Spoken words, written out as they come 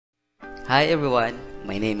Hi everyone,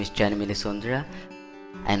 my name is jmlisondra,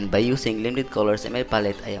 and by using limited colors in my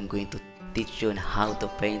palette, I am going to teach you on how to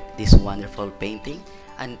paint this wonderful painting.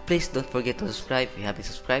 And please don't forget to subscribe if you haven't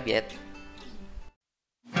subscribed yet.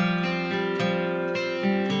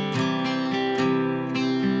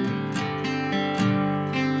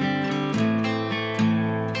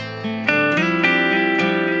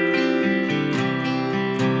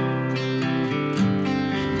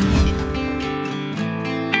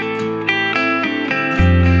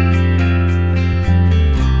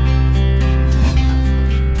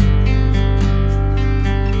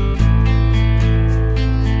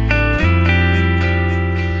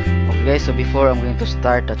 Okay, so before I'm going to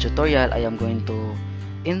start the tutorial, I am going to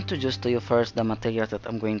introduce to you first the materials that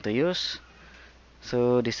I'm going to use.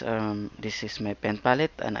 So this is my pen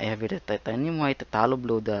palette, and I have here the titanium white, the phthalo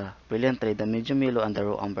blue, the brilliant red, the medium yellow, and the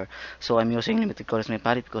raw umber. So I'm using limited colors in my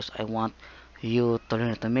palette because I want you to learn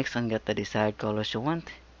how to mix and get the desired colors you want.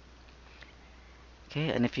 Okay,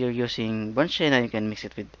 and if you're using burnt sienna, you can mix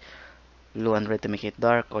it with blue and red to make it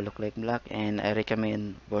dark or look like black. And I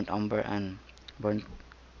recommend burnt umber and burnt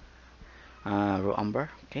raw umber.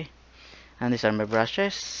 Okay, and these are my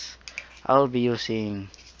brushes. I'll be using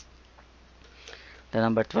the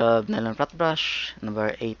number 12 nylon flat brush,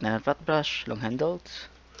 number 8 nylon flat brush, long handles,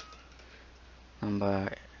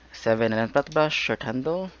 number 7 nylon flat brush, short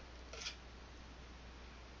handle,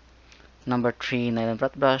 number 3 nylon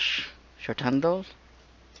flat brush, short handle,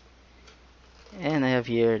 and I have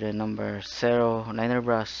here the number 0 liner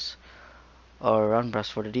brush or round brush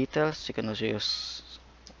for the details. You can also use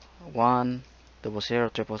 1, double zero,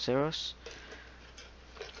 triple zeros.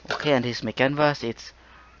 Okay, and this is my canvas. It's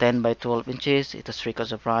 10 by 12 inches. It has 3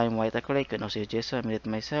 coats of prime white acrylic. You can also use gesso. I made it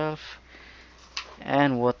myself.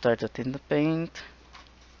 And water to tint the paint.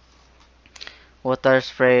 Water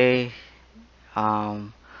spray,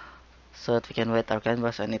 um, so that we can wet our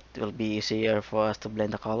canvas and it will be easier for us to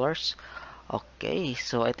blend the colors. Okay,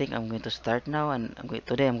 so I think I'm going to start now, and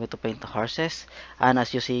today I'm going to paint the horses. And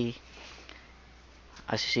as you see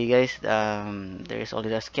guys, there is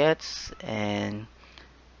already a sketch, and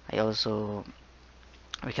I also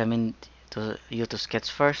recommend you to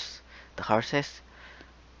sketch first the horses.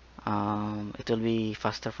 It will be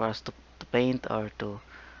faster for us to paint or to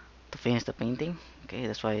finish the painting. Okay,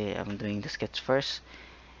 that's why I'm doing the sketch first,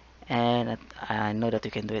 and I know that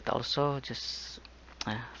you can do it also. Just just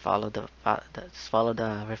follow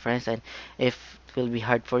the reference, and if it will be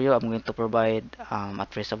hard for you, I'm going to provide a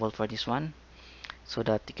traceable for this one, so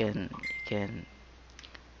that you can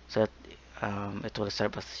so that it will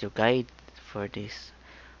serve as your guide for this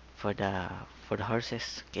for the for the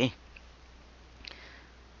horses. Okay.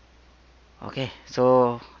 Okay,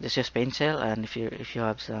 so this is pencil, and if you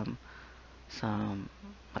have some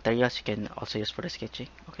materials, you can also use for the sketching.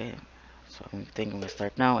 Okay, so I think I'm gonna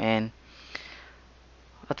start now, and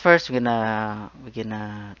at first we're gonna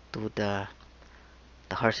do the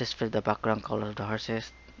horses, fill the background color of the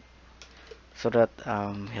horses, so that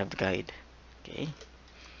we have the guide. Okay,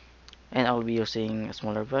 and I'll be using a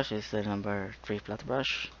smaller brush. It's the number 3 flat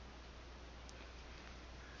brush,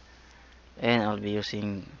 and I'll be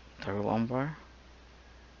using the raw umber.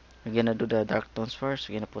 We're gonna do the dark tones first.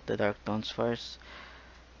 We're gonna put the dark tones first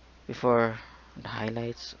before the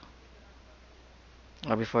highlights,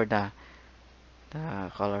 or before the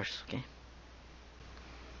colors. Okay.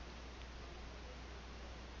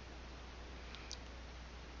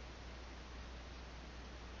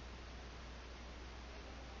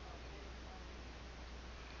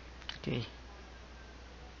 Okay.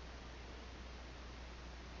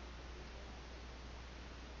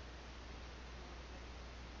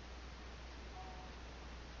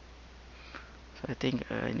 So I think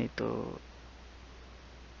I need to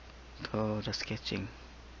do the sketching.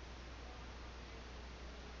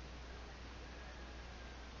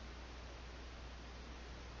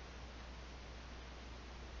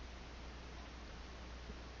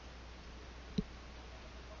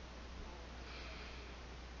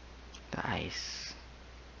 The eyes.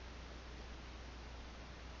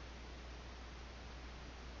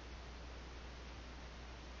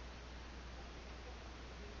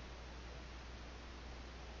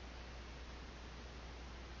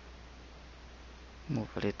 Move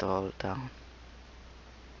a little down.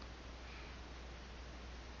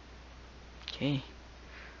 Okay.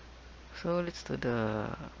 So let's do the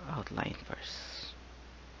outline first.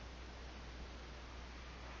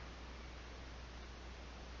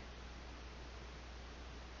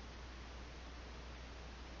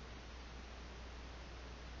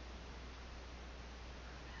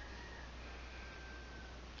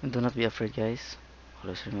 And do not be afraid, guys.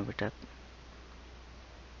 Always remember that.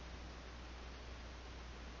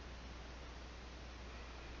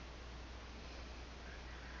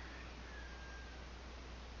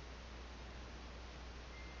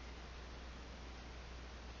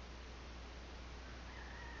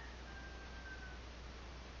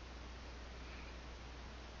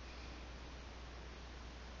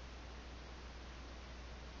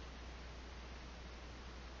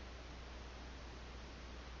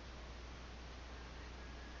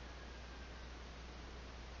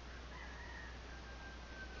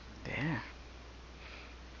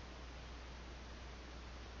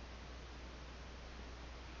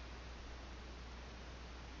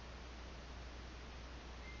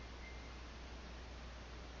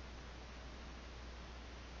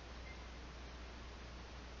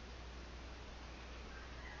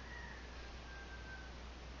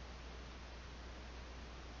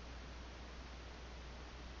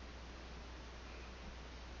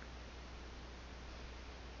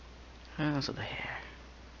 and also the hair.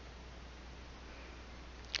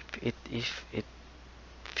 If it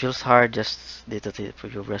feels hard, just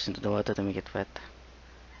put your brush into the water to make it wet.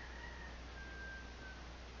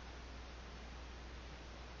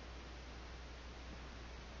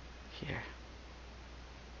 Here.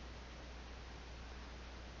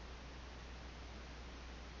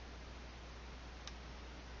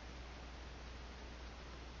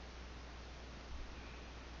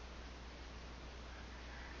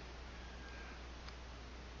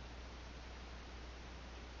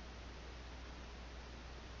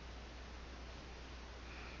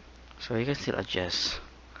 So you can still adjust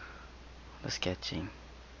the sketching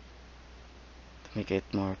to make it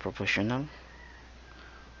more proportional.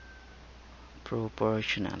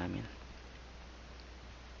 I mean.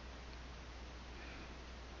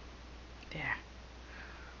 There.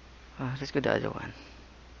 Let's go the other one.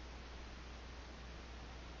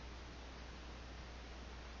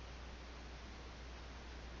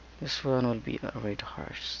 This one will be a red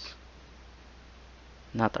horse.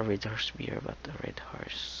 Not a red horse beer, but a red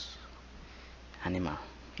horse animal.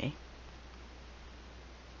 Okay.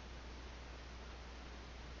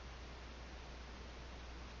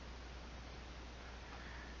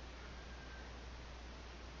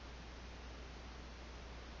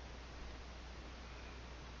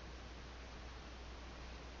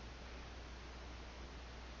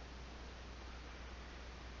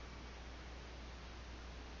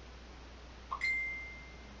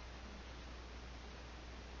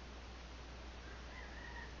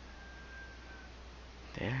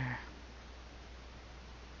 There.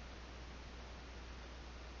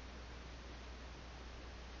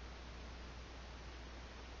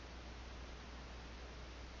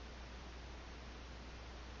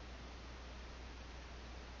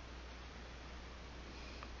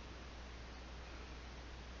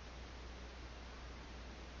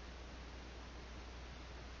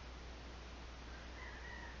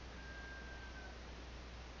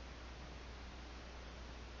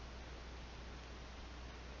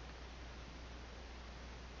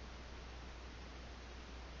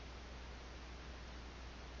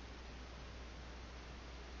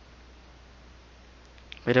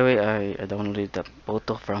 By the way, I downloaded the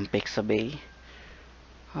photo from Pixabay.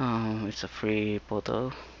 It's a free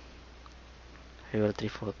photo, royalty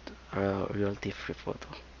free photo.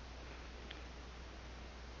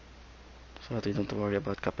 So that we don't worry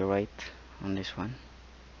about copyright on this one.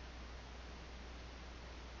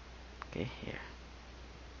 Okay, here.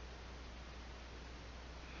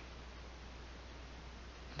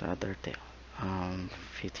 The other tail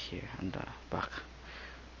fit here on the back.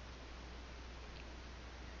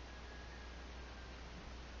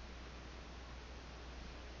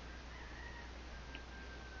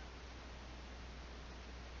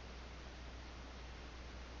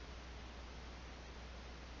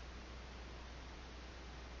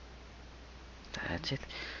 That's it.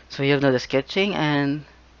 So you have now the sketching, and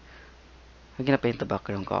we're gonna paint the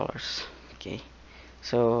background colors. Okay.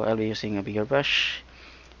 So I'll be using a bigger brush,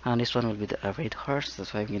 and this one will be the red horse.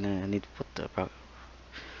 That's why I'm gonna need to put the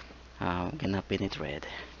I'm gonna paint it red.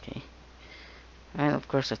 Okay. And of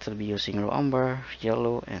course, I will be using raw umber,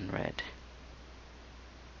 yellow, and red.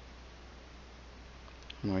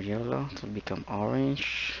 More yellow to become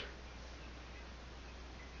orange.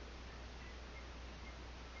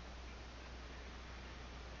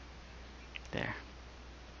 There.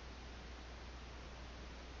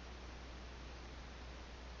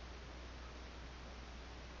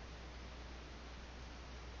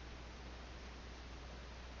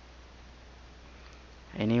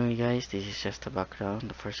 Anyway, guys, this is just the background,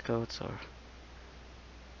 the first coat, so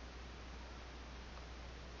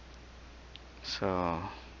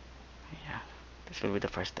yeah, this will be the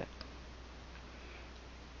first step.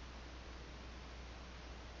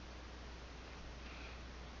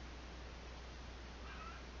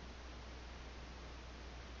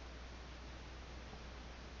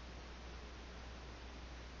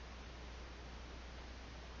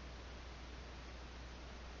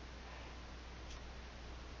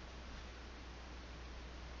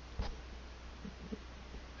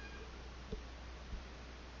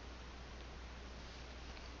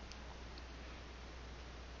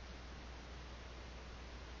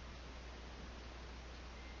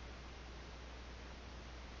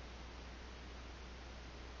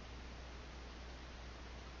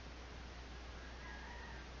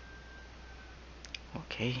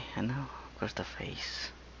 Okay, and now of course the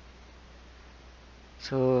face.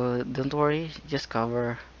 So don't worry, just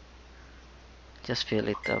fill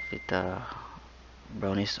it up with the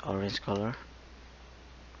brownish orange color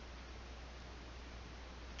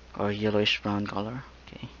or yellowish brown color.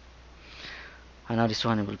 Okay, And now this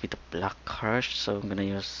one will be the black harsh, so I'm gonna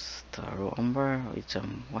use the raw umber with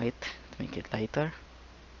some white to make it lighter.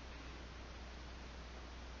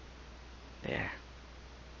 There.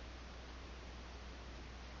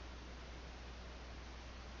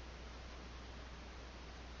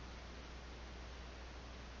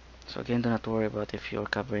 So again, do not worry about if you're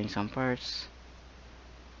covering some parts.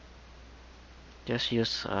 Just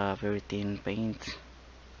use very thin paint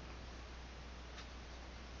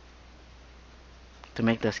to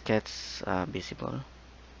make the sketch visible.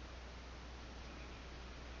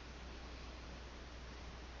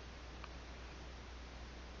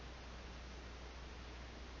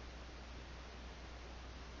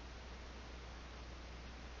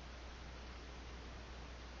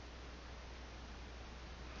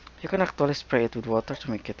 You can actually spray it with water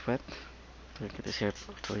to make it wet, to make it easier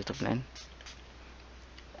for you to blend.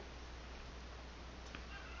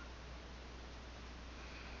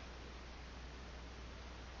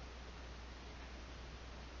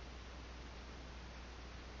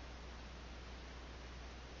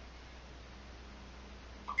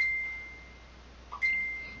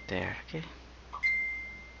 There, okay.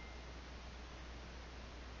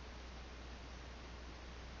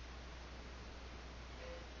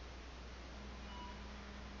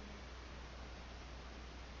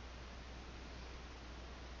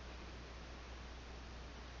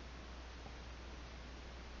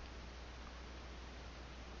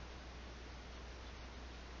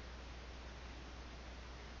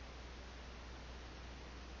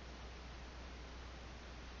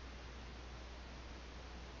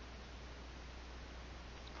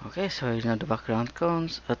 Okay, so you know the background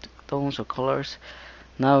tones or colors.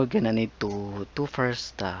 Now we're gonna need to do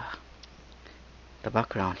first the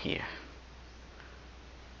background here.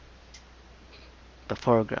 The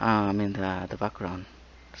foreground, I mean the background.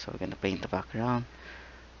 So we're gonna paint the background.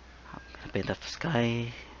 I'm gonna paint the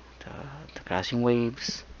sky, the, the crashing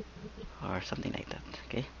waves, or something like that.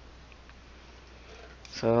 Okay.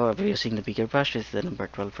 So I'll be using the bigger brush with the number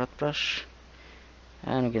 12 flat brush,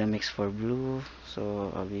 and we're gonna mix for blue.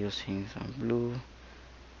 So I'll be using some blue,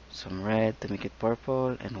 some red to make it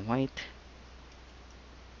purple, and white.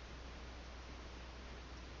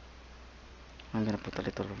 I'm gonna put a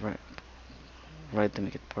little red to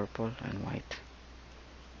make it purple and white.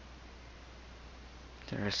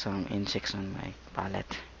 There are some insects on my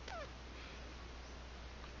palette.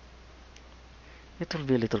 It will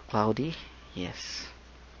be a little cloudy, yes.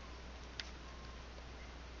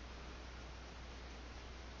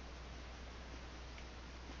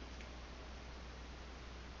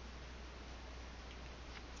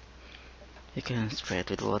 You can spray it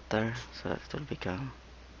with water so that it will become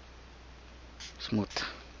smooth.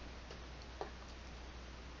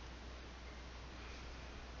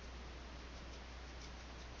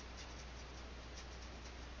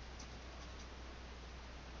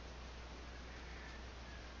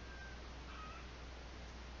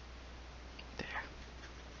 There.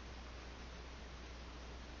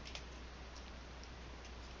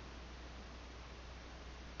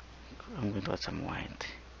 I'm going to add some white.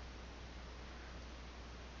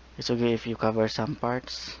 It's okay if you cover some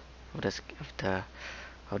parts of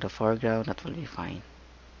the foreground, that will be fine.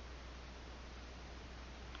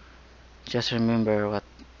 Just remember what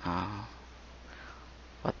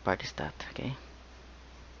part is that, okay?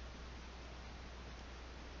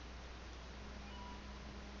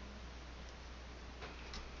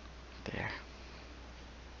 There.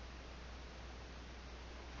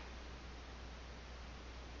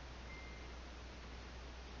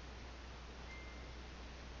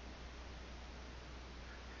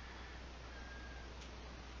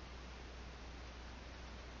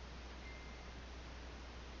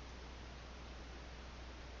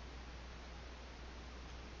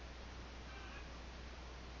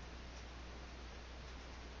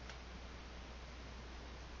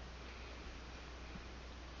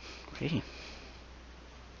 Okay.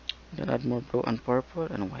 Then add more blue and purple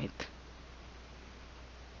and white.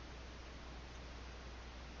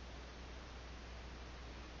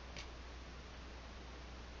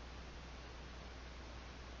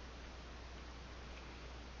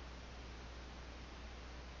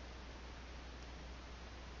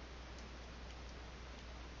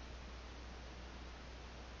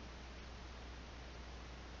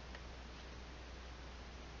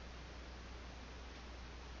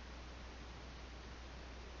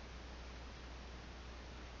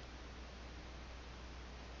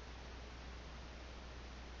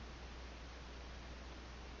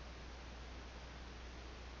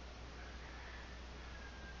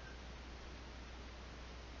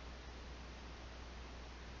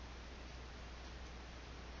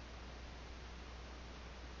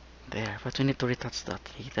 There, but we need to retouch that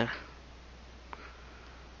later.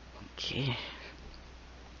 Okay.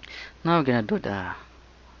 Now we're gonna do the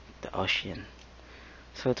ocean.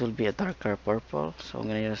 So it will be a darker purple. So I'm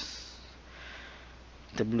gonna use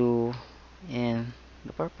the blue and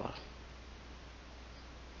the purple.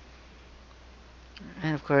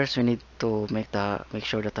 And of course we need to make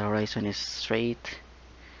sure that the horizon is straight.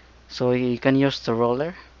 So you can use the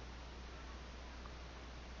roller.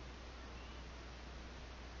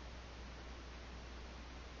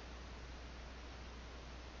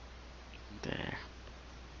 There.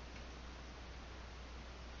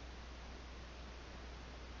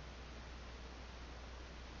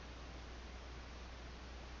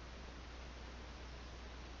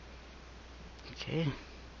 Okay.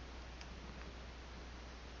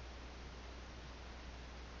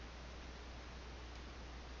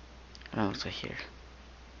 And also here.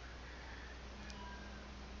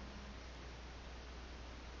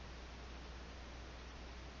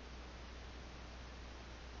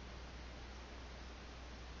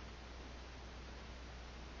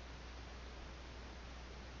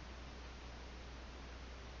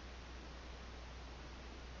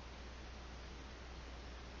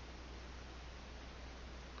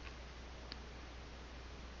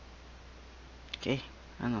 Okay.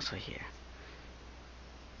 And also here.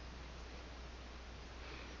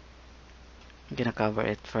 I'm gonna cover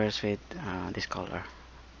it first with this color.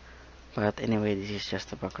 But anyway, this is just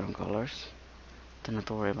the background colors. Do not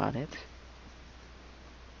worry about it.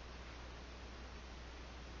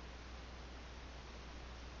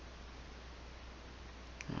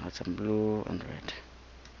 Now add some blue and red.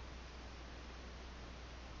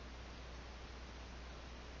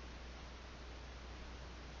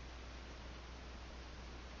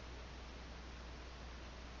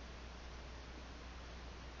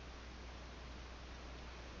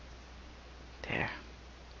 There.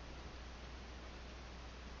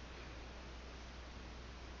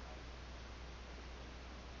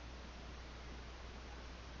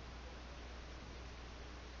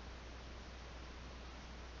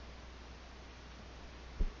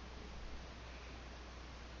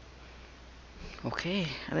 Okay,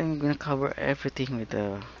 I think I'm gonna cover everything with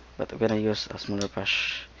but I'm gonna use a smaller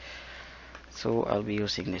brush. So I'll be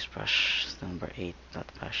using this brush, number 8 dot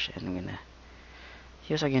brush, and I'm gonna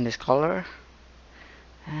use again this color,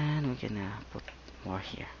 and we're gonna put more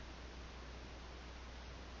here.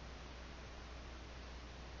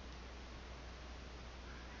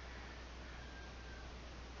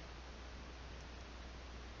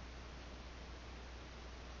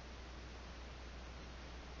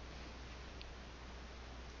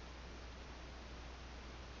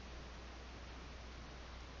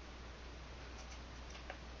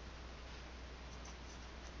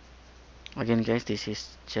 Again guys, this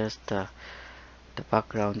is just the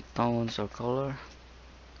background tones or color.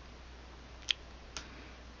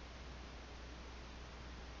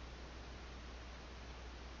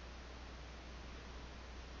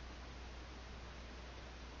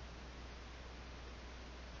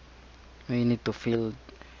 We need to fill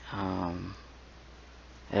um,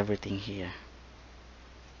 everything here.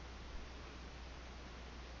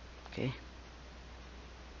 Okay.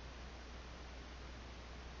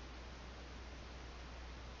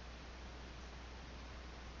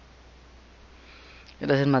 It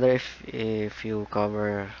doesn't matter if you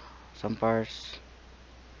cover some parts,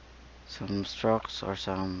 some strokes, or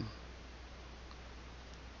some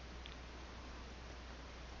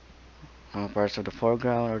parts of the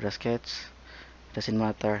foreground or the sketch. Doesn't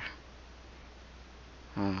matter.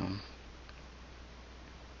 Um,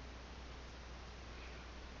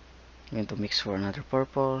 I'm going to mix for another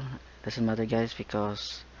purple. Doesn't matter guys,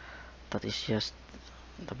 because that is just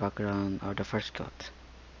the background or the first coat.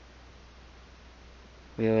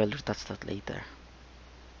 We will retouch that later.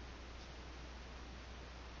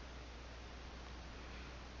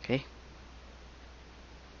 Okay.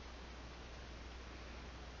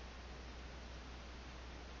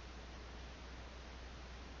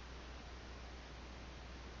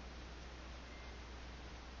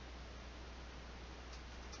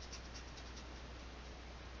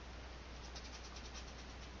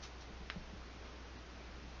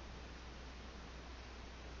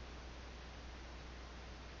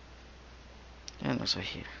 And also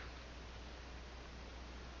here.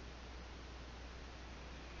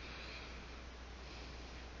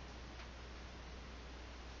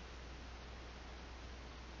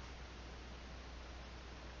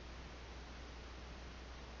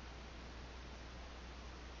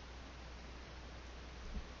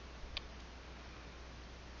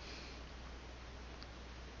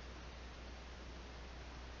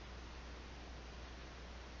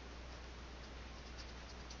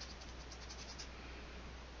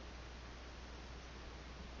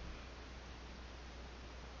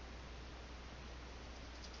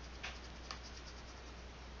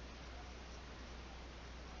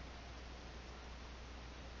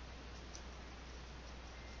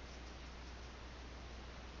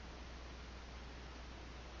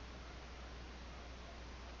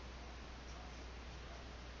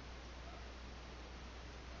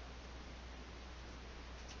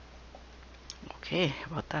 Okay,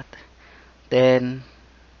 about that. Then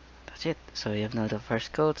that's it. So you have now the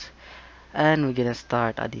first coats, and we're gonna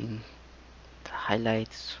start adding the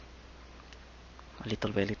highlights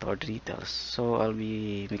little by little, or the details. So I'll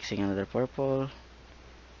be mixing another purple,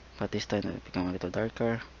 but this time it will become a little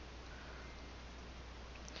darker.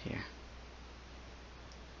 Here.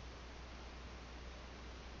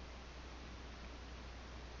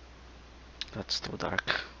 That's too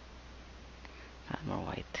dark. Add more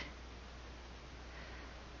white.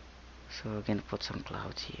 So we're gonna put some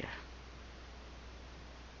clouds here.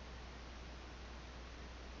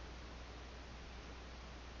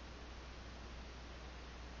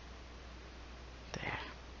 There.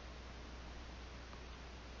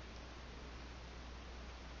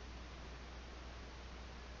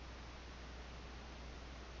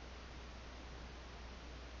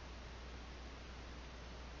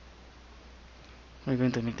 We're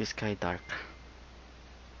going to make this sky dark.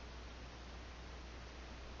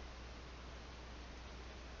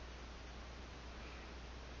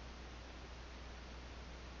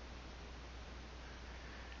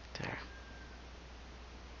 There.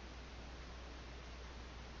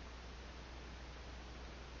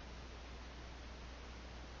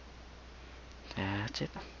 That's it.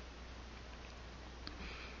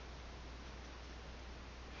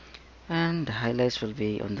 And the highlights will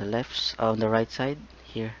be on the on the right side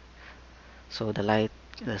here. So the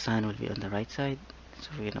sun will be on the right side. So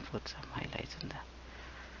we're gonna put some highlights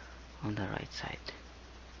on the right side.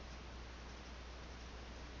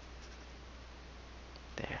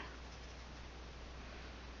 There.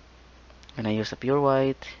 Gonna use a pure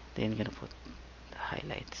white. Then gonna put the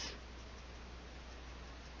highlights.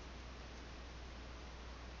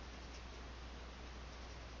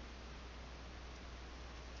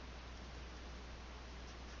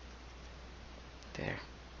 There.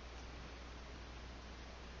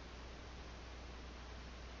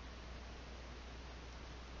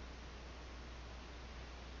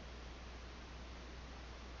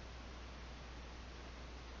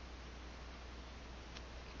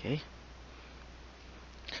 Okay.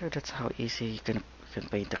 So that's how easy you can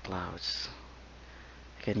paint the clouds.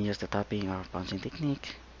 You can use the tapping or bouncing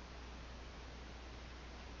technique.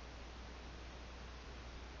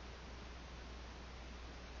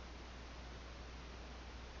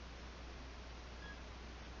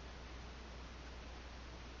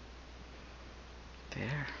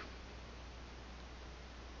 There.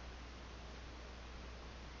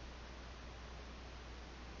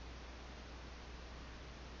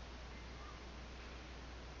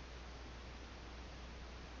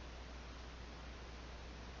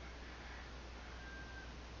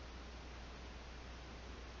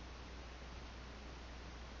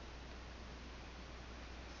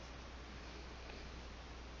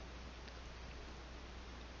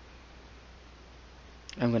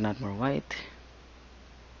 I'm gonna add more white.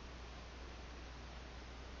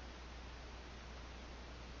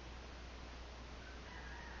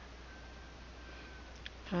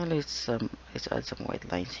 Well, let's add some white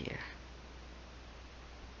lines here.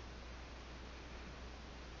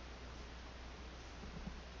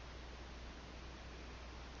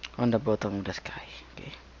 On the bottom of the sky.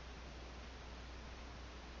 Okay.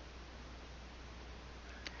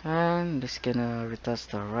 And just gonna retouch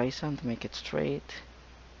the horizon to make it straight.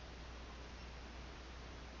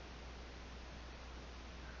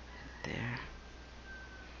 There.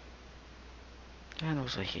 And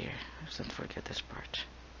also here. Let's not forget this part.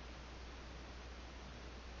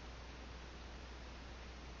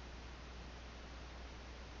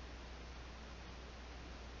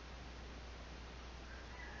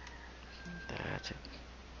 That's it.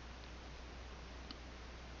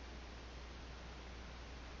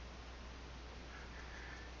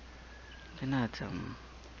 Then add some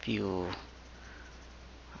few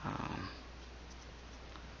um,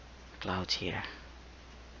 clouds here.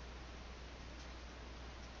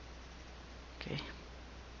 Okay.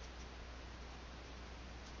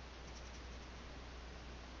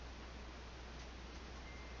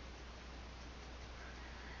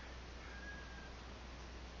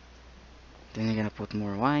 Then you're gonna put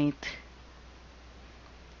more white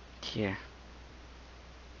here.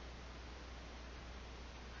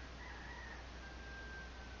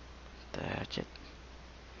 That's it.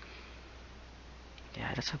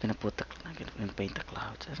 Yeah, that's how I'm gonna I'm gonna paint the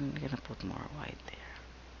clouds. I'm gonna put more white there.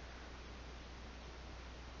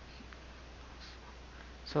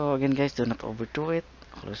 So again, guys, do not overdo it.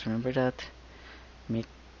 Always remember that. Make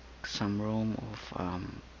some room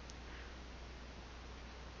of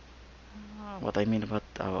what I mean about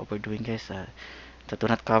overdoing, guys. Do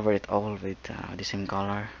not cover it all with the same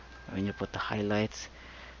color. When you put the highlights,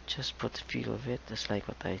 just put a few of it, just like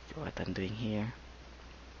what I'm doing here.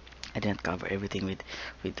 I didn't cover everything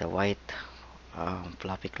with the white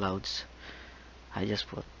fluffy clouds. I just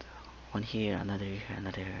put one here, another here,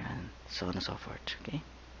 another, and so on and so forth. Okay.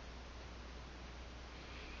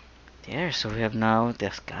 There, so we have now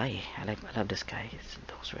the sky. I love the sky.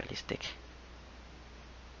 It looks realistic.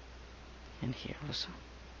 And here also.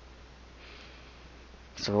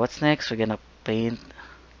 So what's next? We're gonna paint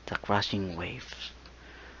the crashing waves.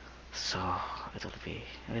 So it'll be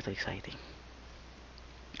a little exciting.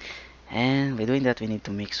 And by doing that, we need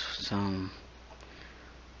to mix some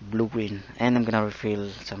blue green, and I'm gonna refill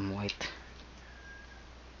some white.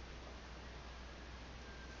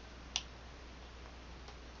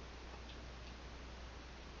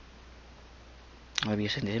 I'll be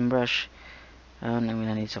using this brush, and I'm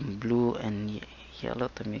gonna need some blue and yellow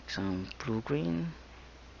to make some blue green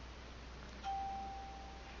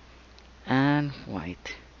and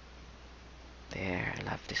white. There, I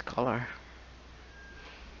love this color.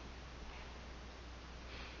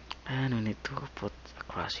 And we need to put a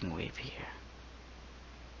crossing wave here.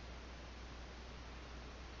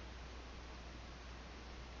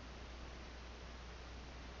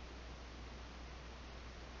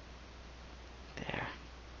 There.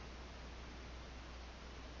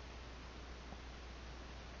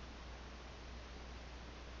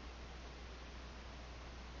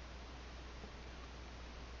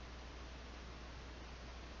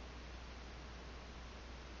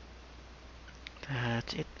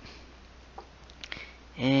 That's it.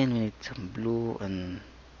 And we need some blue and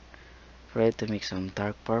red to make some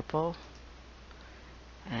dark purple.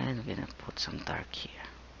 And we're gonna put some dark here.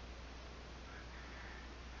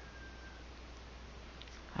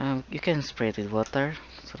 You can spray it with water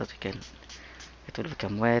so that it will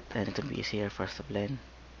become wet and it will be easier for us to blend.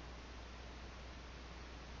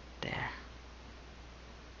 There.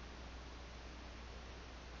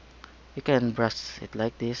 You can brush it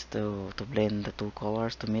like this to blend the two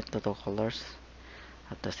colors, to meet the two colors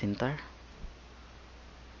at the center.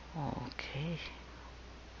 Okay.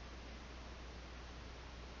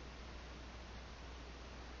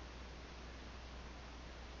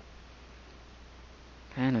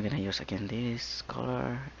 And we're gonna use again this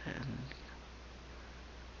color, and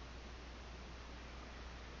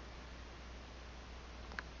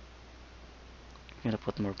I'm gonna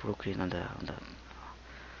put more blue green on the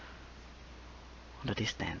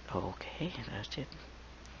distance. Okay, that's it.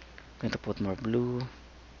 I'm going to put more blue.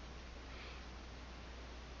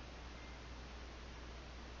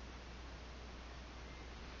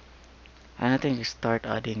 And I think we start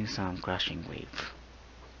adding some crashing wave.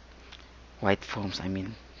 White foams, I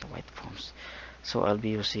mean the white foams. So I'll be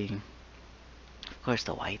using, of course,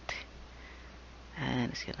 the white.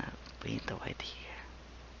 And it's gonna paint the white here.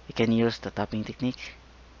 You can use the tapping technique.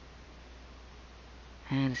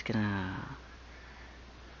 And it's gonna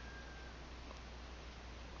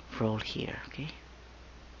roll here, okay?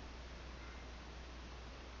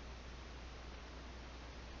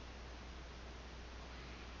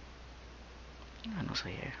 And also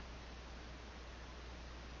here.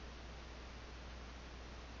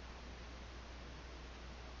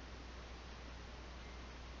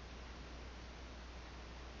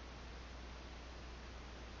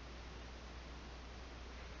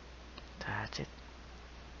 That's it.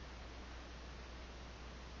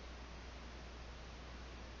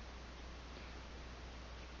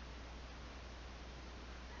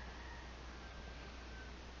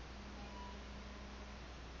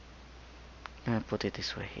 I'm gonna put it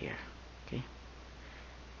this way here, okay?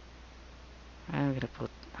 And I'm gonna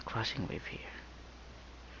put a crashing wave here.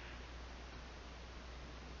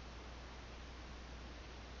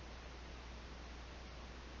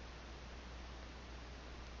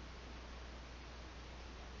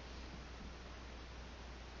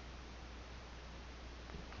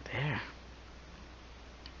 There.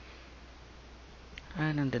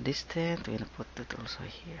 And on the distance, we're gonna put it also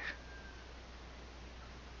here.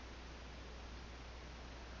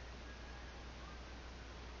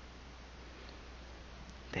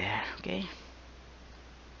 There, okay?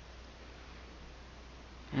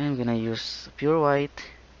 And I'm gonna use pure white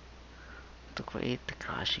to create the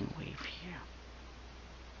crashing wave here.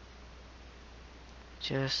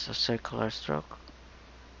 Just a circular stroke.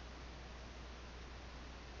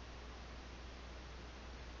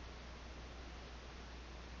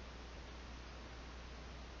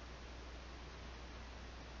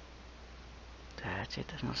 That's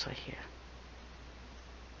it, and also here.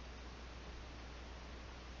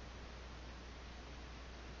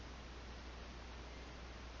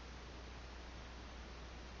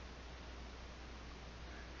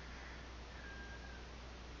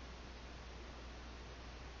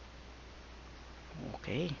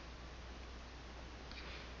 Okay.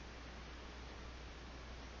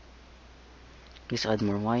 Let's add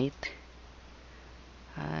more white.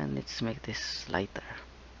 And let's make this lighter.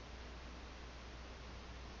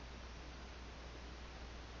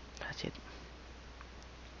 That's it.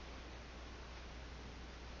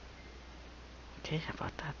 Okay,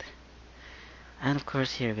 about that. And of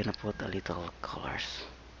course here we're gonna put a little colors.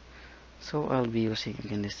 So I'll be using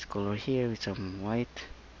again this color here with some white.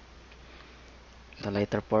 The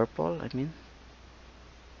lighter purple, I mean.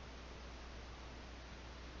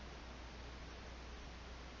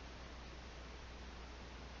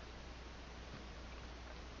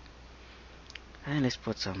 And let's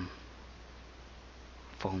put some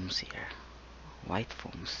foams here. White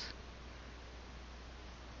foams.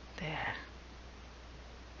 There.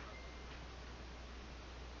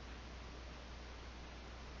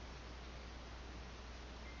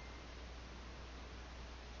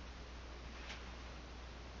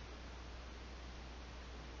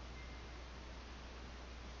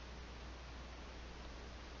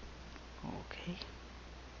 Okay.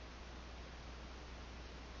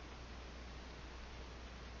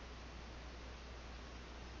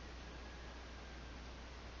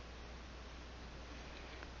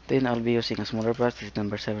 Then I'll be using a smaller brush, this is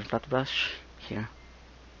number 7 flat brush here.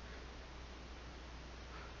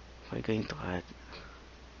 We're going to add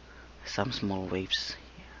some small waves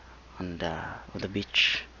on the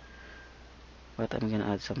beach, but I'm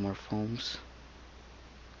gonna add some more foams.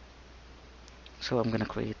 So I'm gonna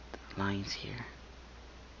create lines here.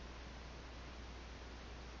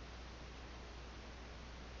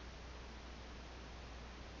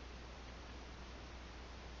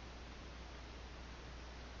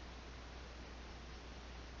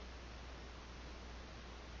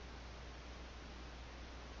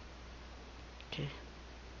 Okay.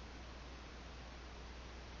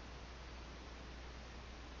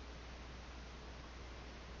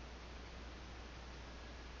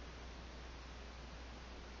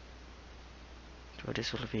 So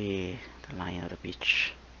this will be the line of the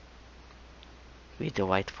beach with the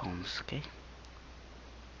white foams, okay?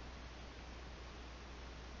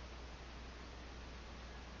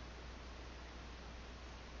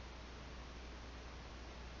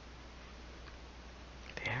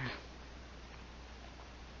 There.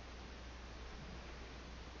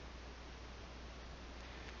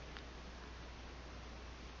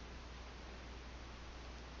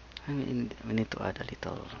 And we need to add a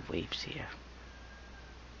little waves here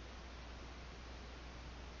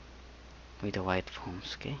with the white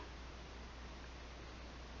foams, okay?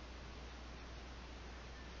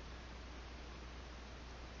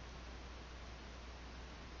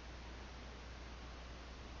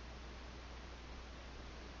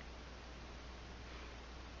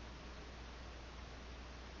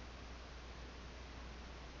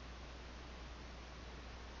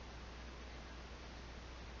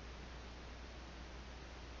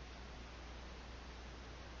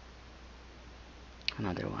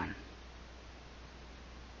 Another one.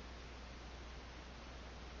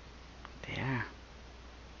 There.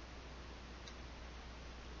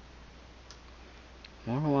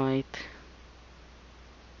 More white.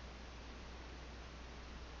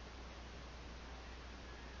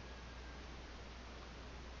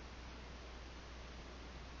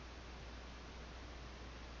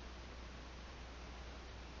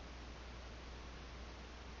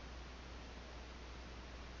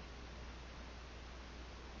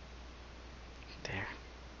 There.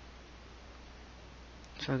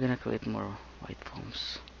 So we're gonna create more white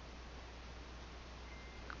foams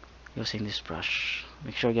using this brush.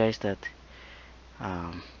 Make sure guys that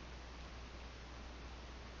um,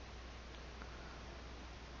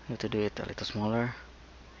 you have to do it a little smaller.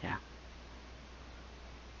 Yeah.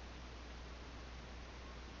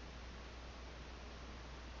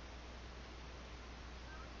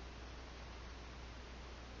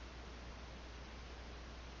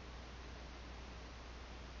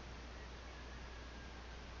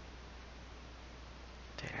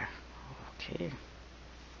 There. Okay.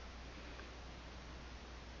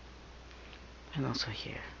 And also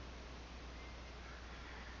here.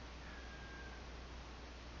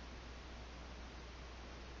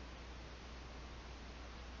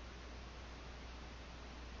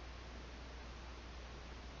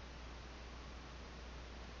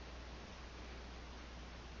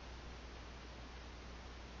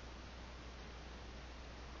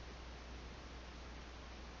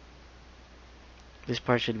 This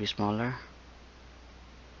part should be smaller.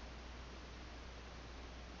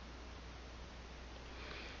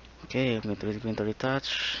 Okay, I'm going to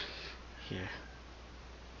retouch here.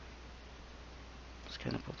 Just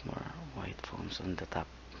gonna put more white foams on the top.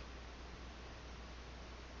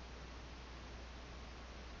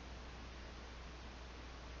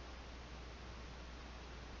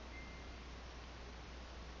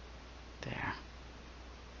 There.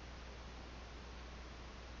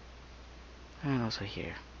 And also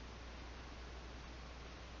here.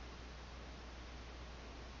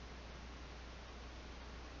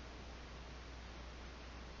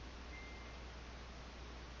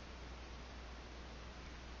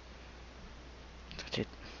 That's it.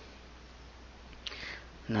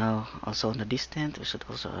 Now, also on the distance, we should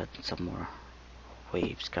also add some more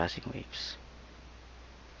waves, crashing waves.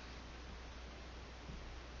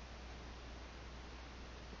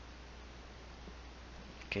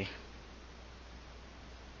 Okay.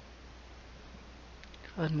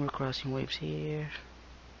 Add more crossing waves here.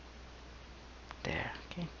 There,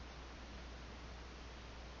 okay.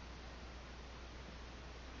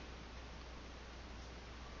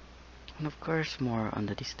 And of course, more on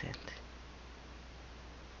the distance.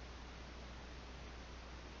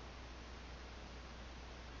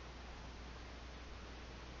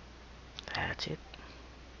 That's it.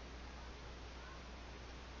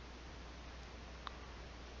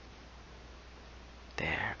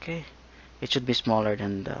 There, okay. It should be smaller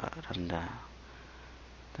than the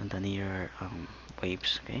near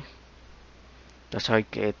waves, okay. That's how I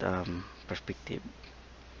get perspective.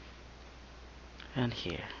 And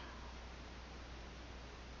here.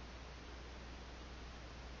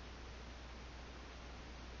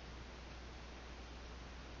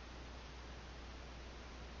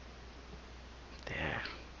 There.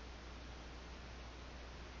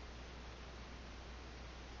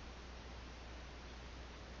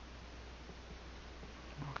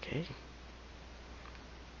 Okay.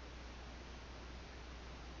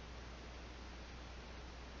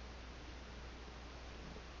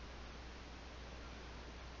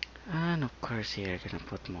 And of course here gonna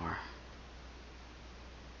put more.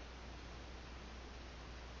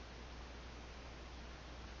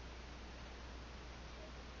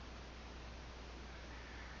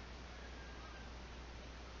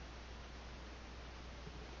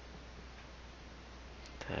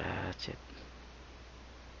 That's it.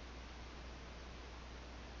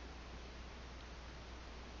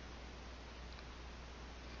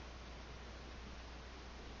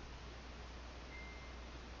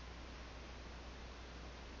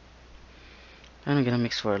 And I'm gonna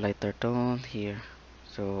mix for a lighter tone here.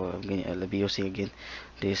 So I'll be using again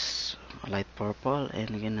this light purple, and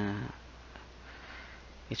I'm gonna,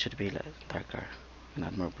 it should be like darker and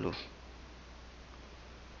add more blue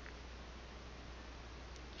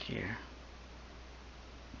here.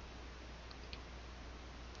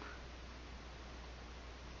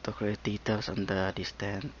 To create details on the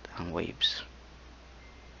distant waves.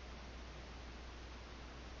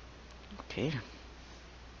 Okay.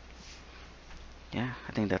 Yeah,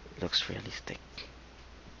 I think that looks realistic.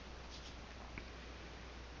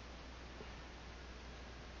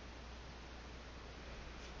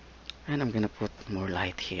 And I'm gonna put more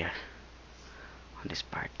light here on this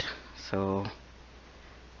part. So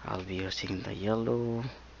I'll be using the yellow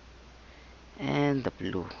and the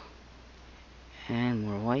blue and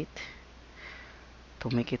more white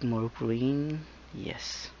to make it more green.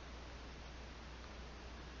 Yes.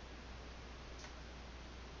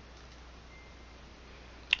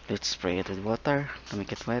 Let's spray it with water to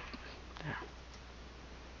make it wet. There.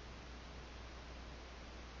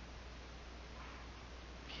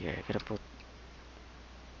 Here, I'm gonna put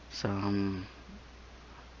some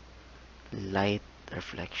light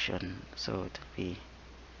reflection, so it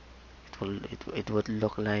would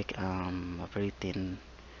look like a very thin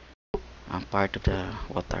part of the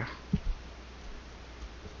water.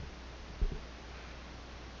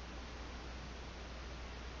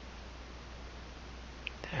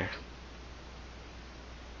 There.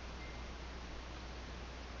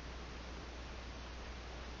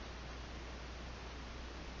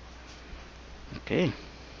 Okay.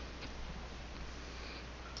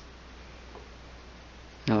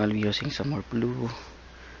 Now I'll be using some more blue,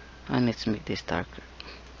 and let's make this darker.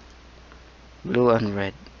 Blue and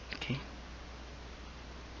red. Okay.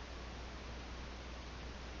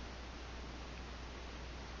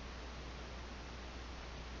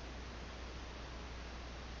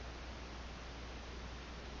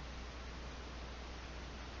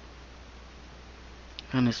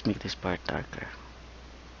 And let's make this part darker.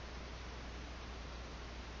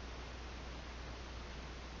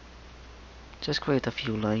 Just create a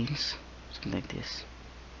few lines, something like this.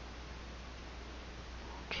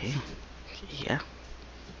 Okay. Yeah.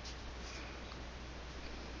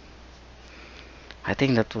 I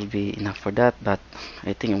think that will be enough for that, but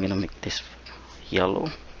I think I'm gonna make this yellow.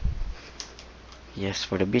 Yes,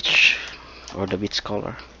 for the beach or the beach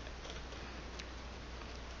color.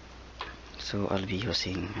 So I'll be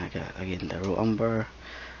using again the raw umber,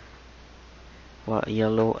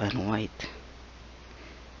 yellow and white.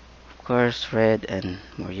 Of course, red and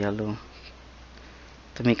more yellow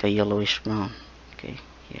to make a yellowish brown. Okay,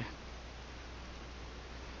 here.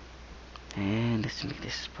 And let's make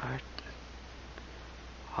this part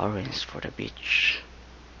orange for the beach.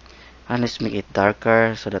 And let's make it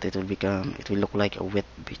darker so that it will look like a wet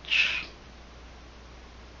beach.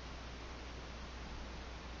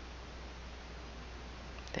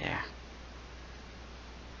 There.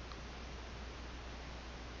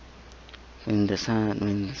 When the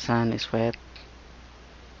sun is wet,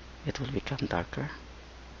 it will become darker.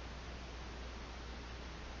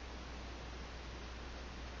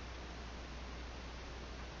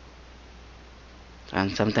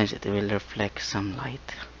 And sometimes it will reflect some light.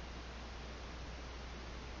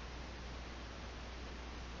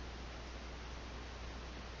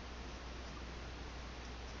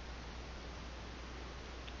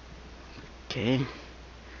 Okay,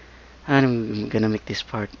 and I'm gonna make this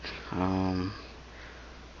part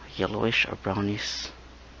yellowish or brownish,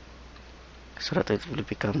 so that it will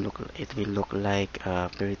look like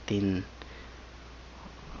very thin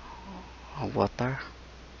water.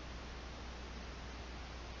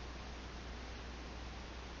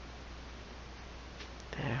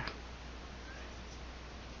 There.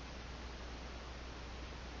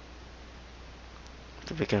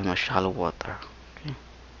 To become a shallow water. Okay.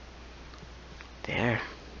 There.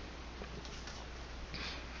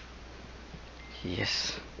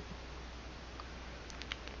 Yes.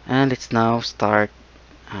 And let's now start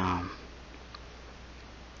um,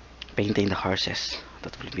 painting the horses.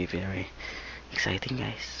 That will be very exciting,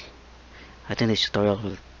 guys. I think this tutorial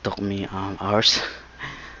will take me hours.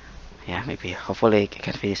 Yeah, maybe. Hopefully, I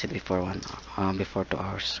can finish it before 2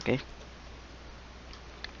 hours. Okay.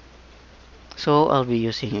 So I'll be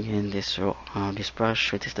using again this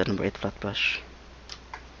brush, which is the number 8 flat brush,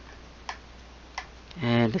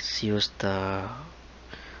 and let's use the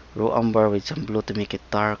raw umber with some blue to make it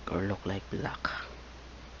dark or look like black.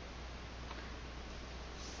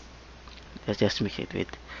 Let's just mix it with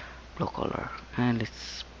blue color, and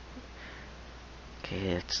let's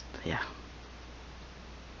okay, yeah.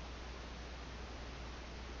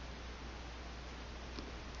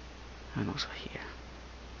 And also here.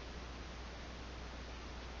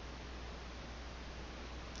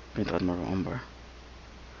 Going to add more umber.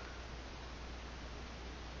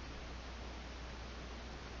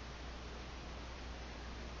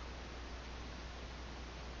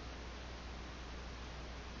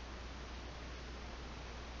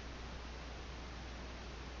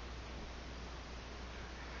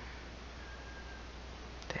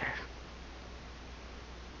 There.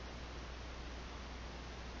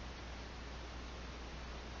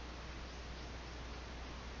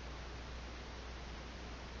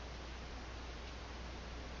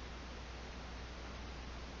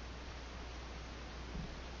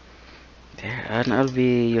 There, and I'll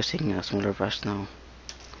be using a smaller brush now,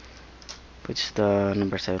 which is the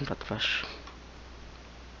number 7 flat brush.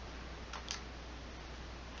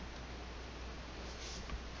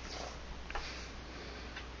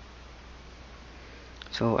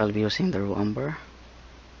 So I'll be using the raw umber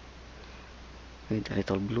with a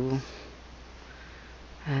little blue,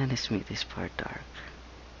 and let's make this part dark.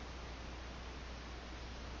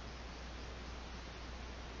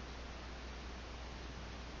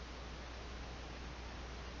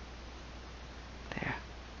 There.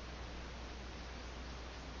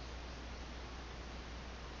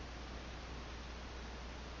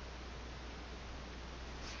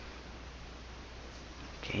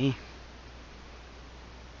 Okay.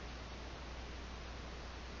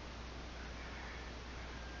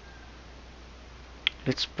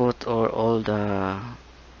 Let's put all the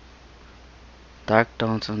dark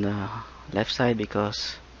tones on the left side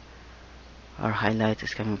because our highlight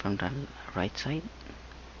is coming from the right side.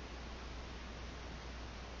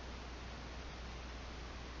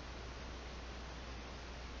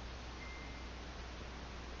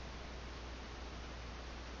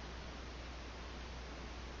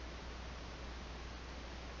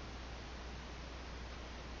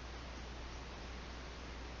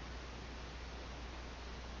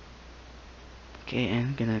 Okay,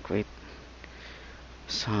 and gonna create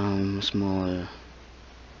some small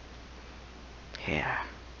hair.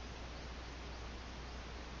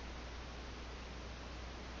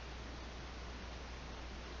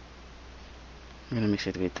 I'm gonna mix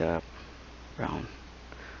it with the brown,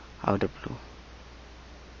 outer blue.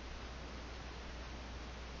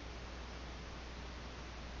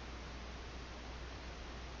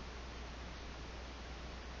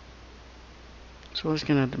 So I'm just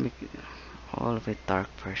gonna make all of it dark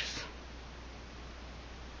first.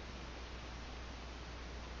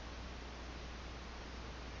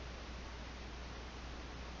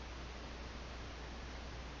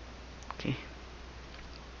 Okay.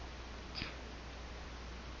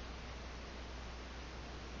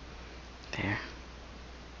 There.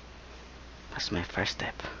 That's my first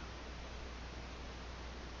step.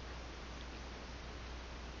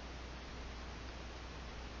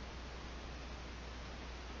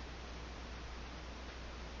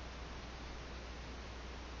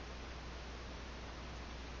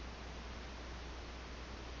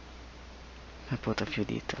 I put a few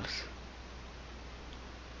details.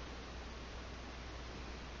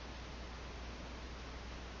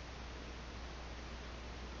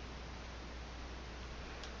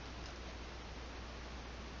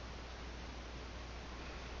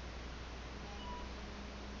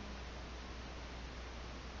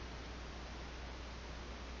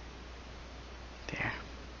 There.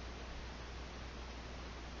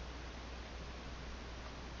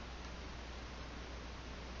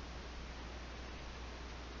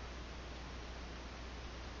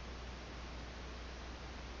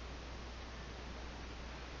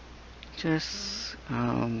 Just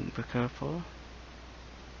be careful.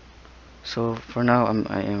 So for now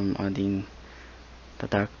I am adding the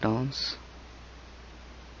dark tones,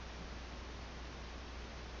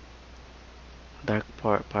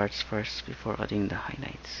 parts first before adding the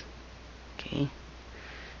highlights. Okay,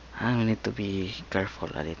 and we need to be careful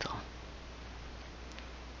a little.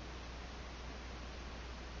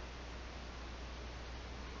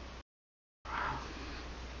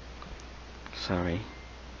 Sorry.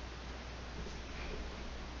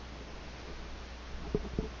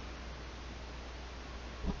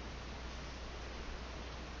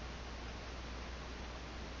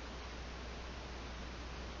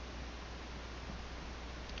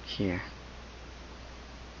 Here.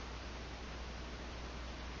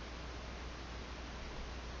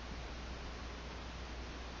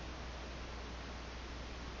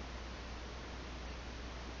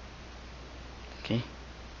 Okay.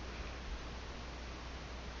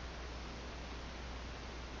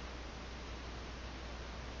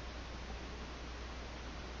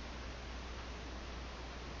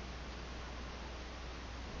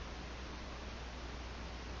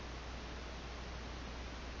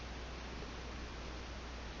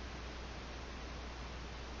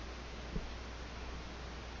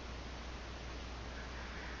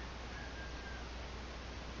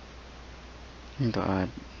 Need to add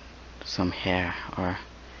some hair, or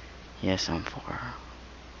yes, some fur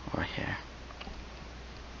or hair.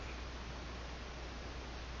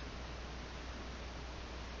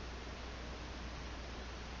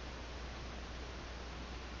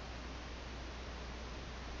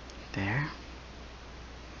 There.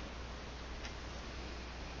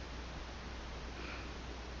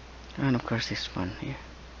 And of course this one here.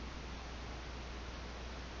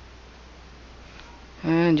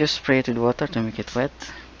 And just spray it with water to make it wet,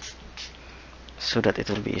 so that it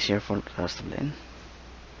will be easier for us to blend.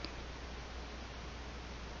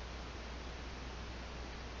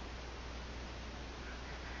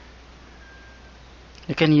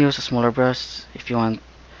 You can use a smaller brush if you want,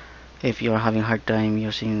 if you are having a hard time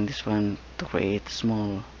using this one to create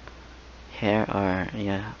small hair, or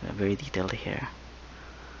yeah, very detailed hair.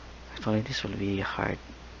 Actually this will be hard.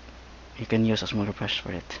 You can use a smaller brush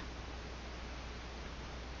for it.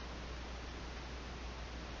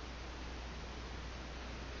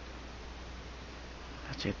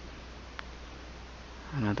 That's it.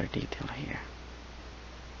 Another detail here.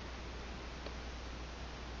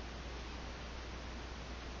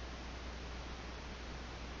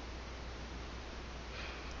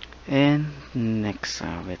 And next,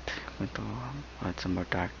 I'm going to add some more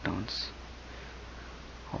dark tones.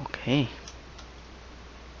 Okay.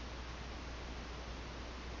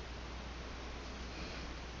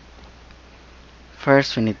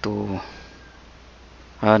 First, we need to.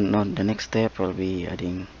 No, the next step will be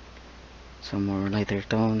adding some more lighter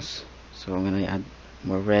tones. So I'm gonna add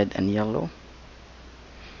more red and yellow.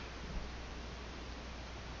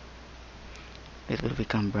 It will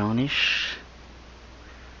become brownish.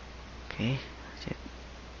 Okay, that's it.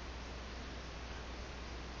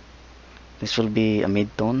 This will be a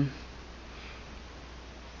mid-tone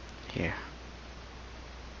here.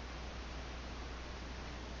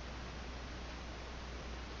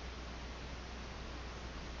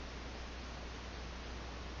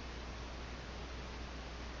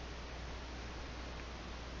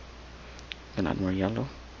 Then add more yellow.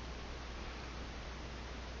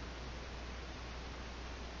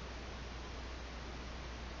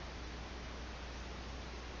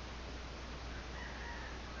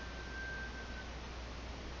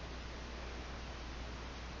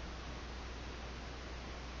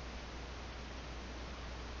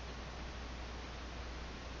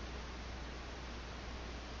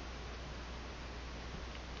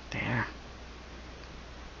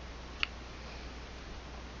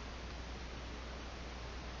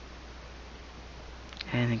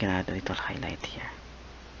 And I'm gonna add a little highlight here.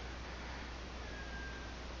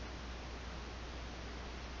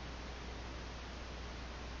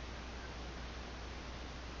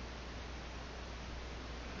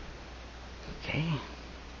 Okay.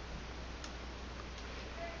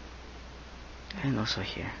 And also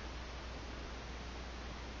here.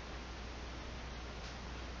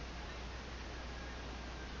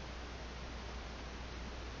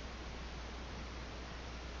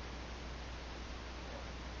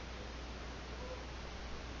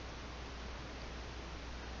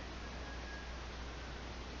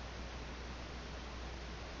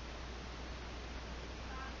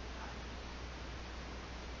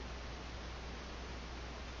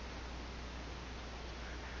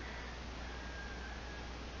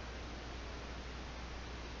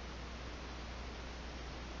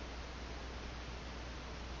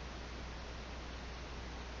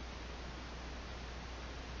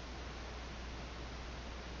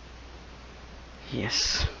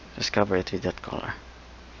 Yes, just cover it with that color.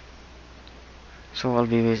 So I'll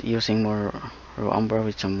be using more raw umber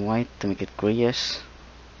with some white to make it grayish.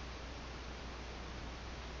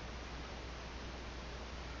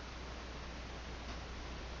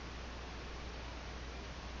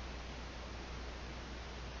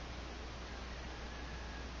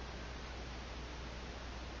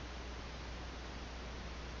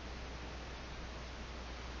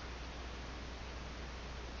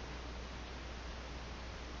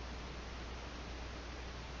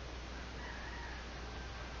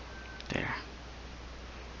 There.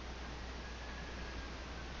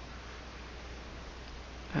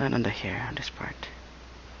 And on the hair, on this part.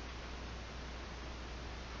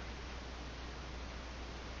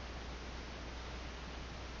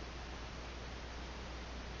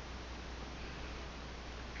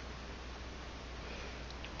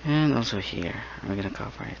 And also here, we're gonna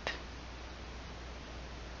cover it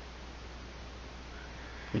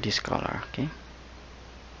with this color, okay?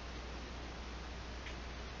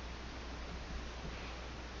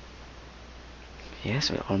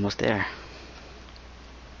 Yes, we're almost there.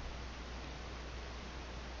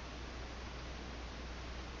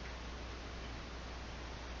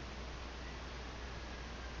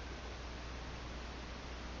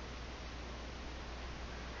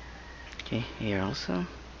 Okay, here also.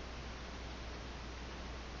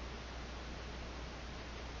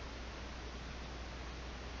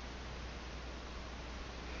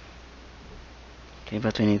 Okay,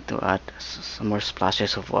 but we need to add some more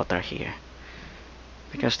splashes of water here.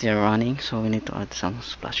 Because they are running, so we need to add some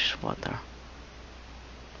splashes of water.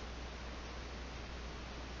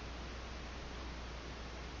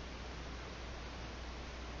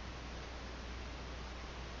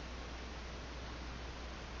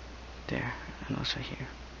 There, and also here.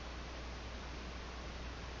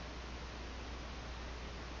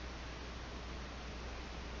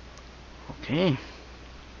 Okay.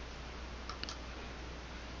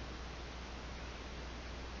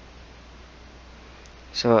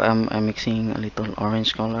 So I'm mixing a little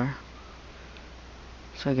orange color.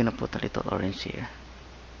 So I'm gonna put a little orange here.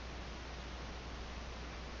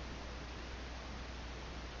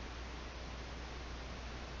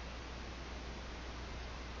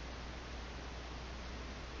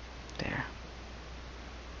 There.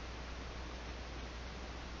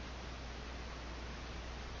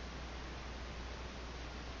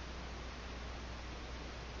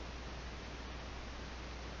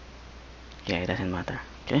 Yeah, it doesn't matter.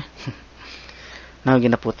 Okay. Now we're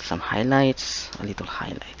gonna put some highlights, a little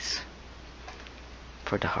highlights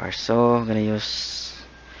for the horse. So I'm gonna use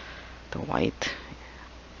the white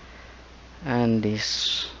and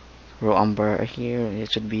this raw umber here.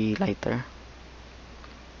 It should be lighter.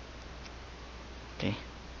 Okay.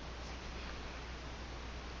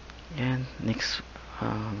 And next,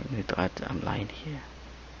 we need to add a line here.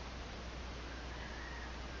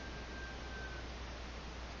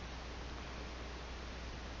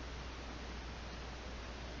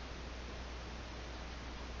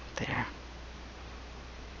 There.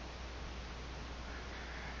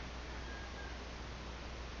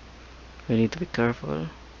 We need to be careful.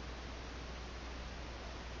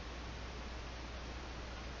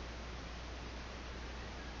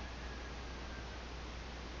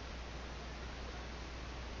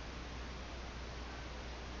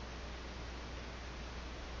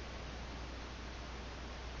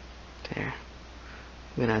 There.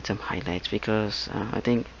 We're gonna add some highlights because I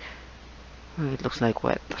think it looks like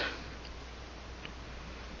wet.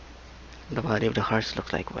 The body of the horse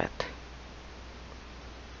looks like wet.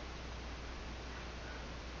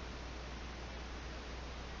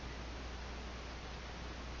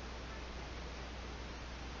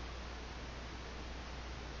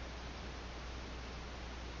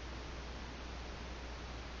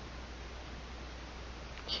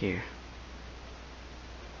 here,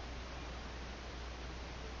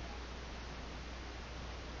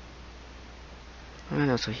 and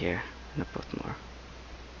also here. I'm gonna put more.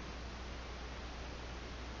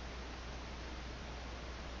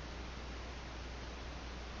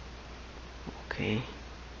 Okay.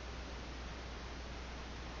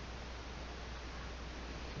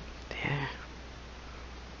 There.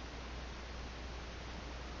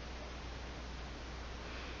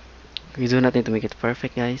 We do not need to make it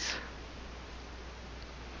perfect, guys.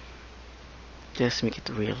 Just make it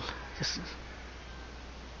real. Just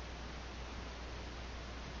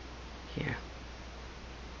here.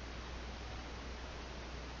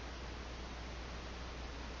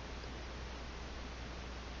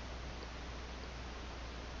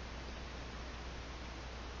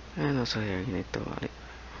 And also here you need to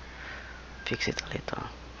fix it a little.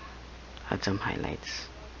 Add some highlights.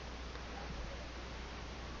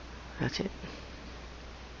 That's it.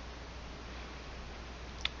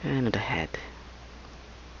 And the head.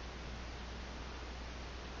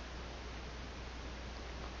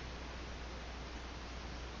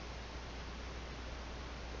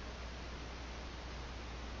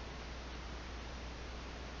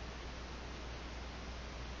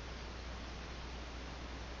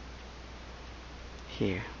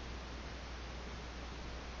 Here.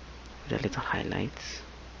 With a little highlights.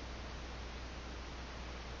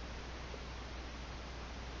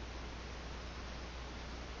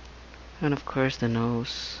 And of course the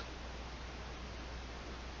nose.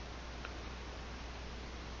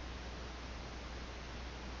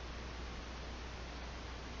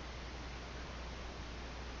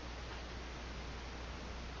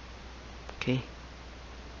 Okay.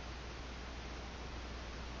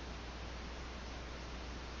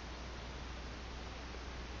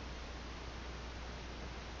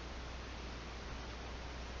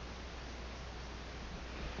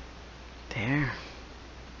 There.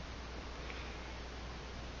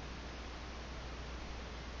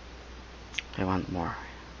 I want more.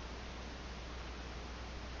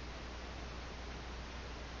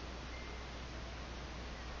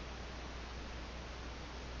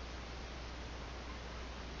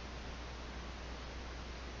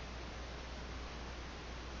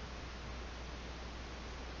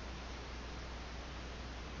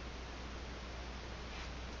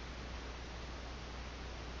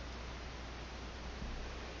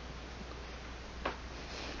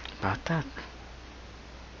 About that.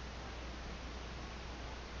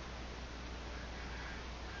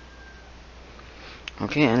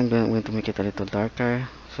 Okay, I'm going to make it a little darker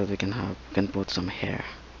so that we can put some hair.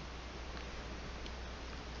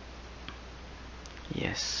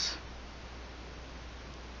 Yes.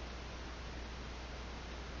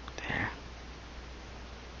 There.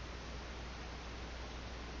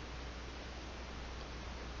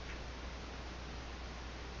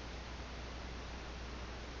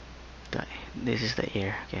 This is the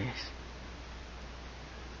ear, guys.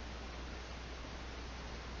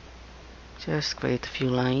 Just create a few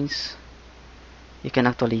lines. You can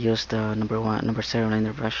actually use the number 0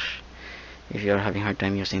 liner brush if you are having a hard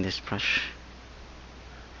time using this brush.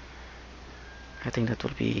 I think that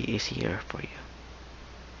will be easier for you.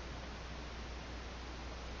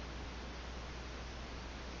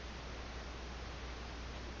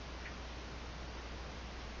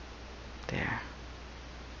 There.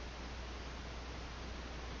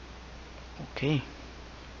 Okay.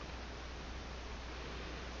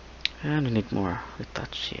 And we need more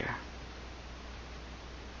retouch here.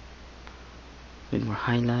 Need more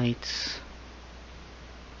highlights.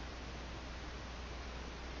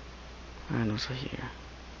 And also here.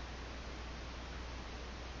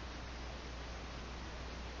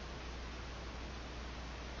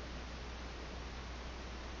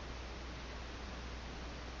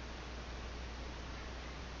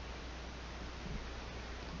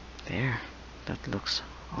 There. That looks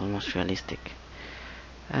almost realistic.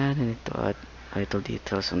 And I need to add little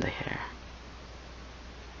details on the hair.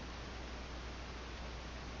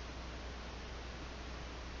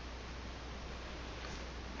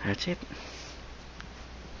 That's it.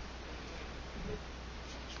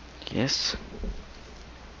 Yes.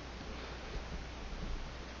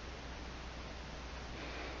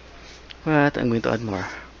 But I'm going to add more.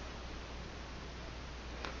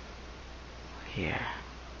 Here.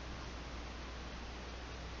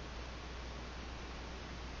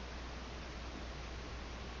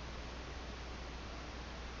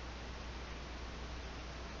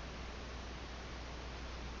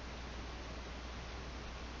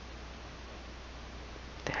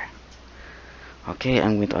 There. Okay,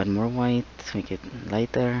 I'm going to add more white to make it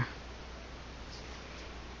lighter.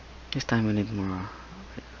 This time we need more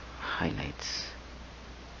highlights.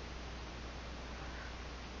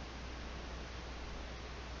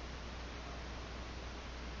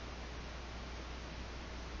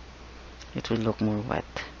 It will look more wet.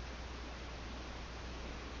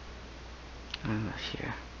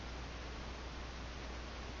 Here.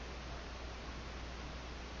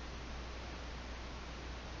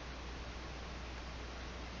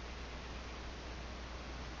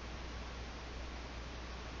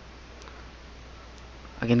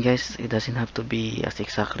 Again guys, it doesn't have to be as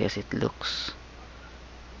exactly as it looks,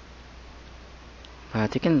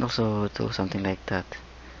 but you can also do something like that.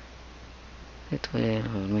 It will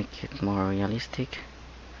make it more realistic,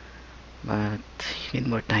 but you need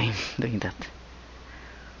more time doing that.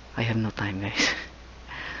 I have no time guys.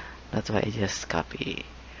 That's why I just copy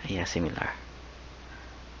similar.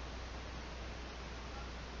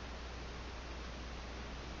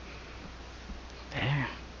 There.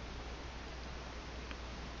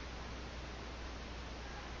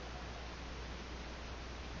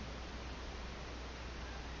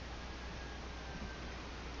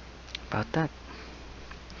 About that.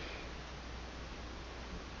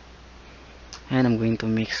 And I'm going to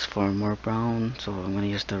mix for more brown, so I'm going to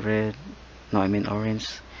use the red, no I mean orange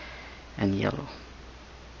and yellow.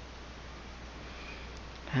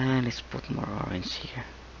 And let's put more orange here.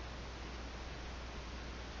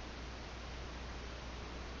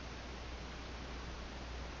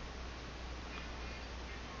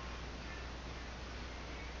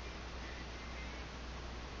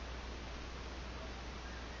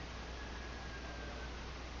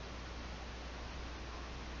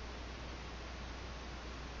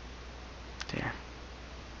 There.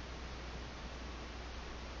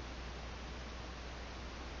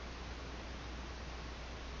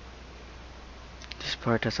 This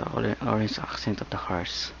part has an orange accent of the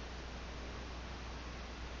horse.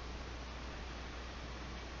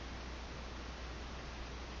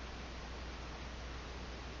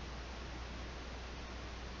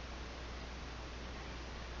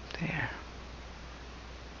 There.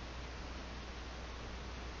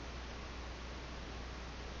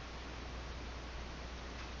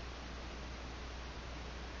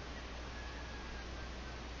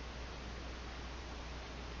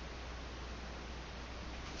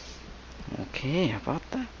 Okay, about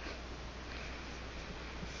that.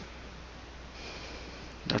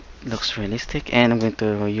 That looks realistic, and I'm going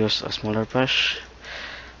to use a smaller brush,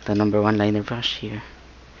 the number 1 liner brush here.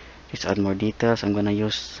 Just add more details. I'm gonna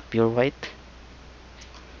use pure white.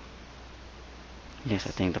 Yes,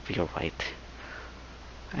 I think the pure white.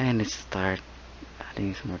 And let's start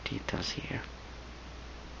adding some more details here.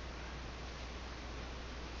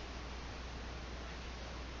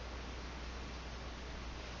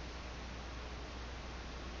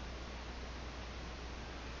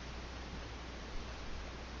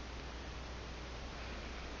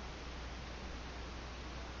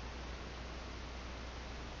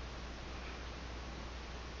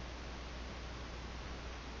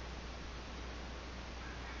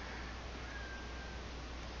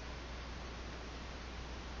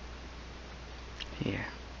 Here.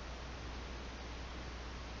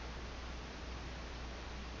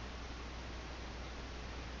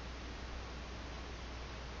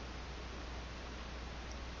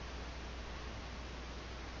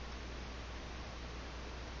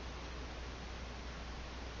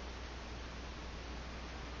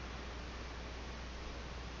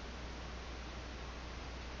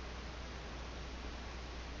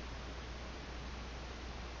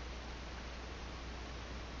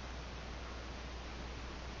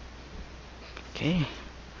 Okay.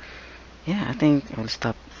 Yeah, I think I'll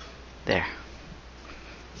stop there.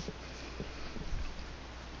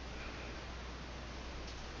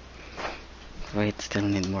 Wait, still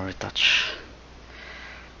need more retouch.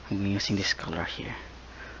 I'm using this color here.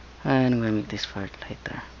 And I'm gonna make this part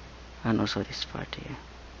lighter. And also this part here.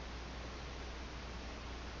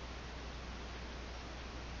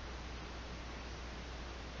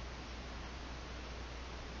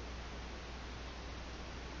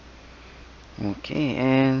 Okay,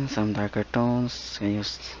 and some darker tones. I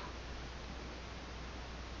use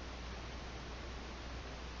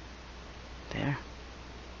there.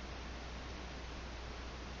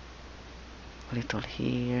 A little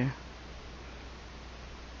here.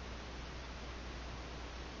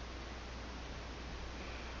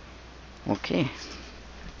 Okay.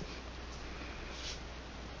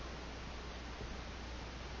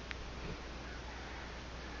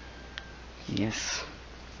 Yes.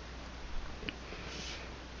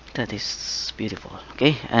 That is beautiful.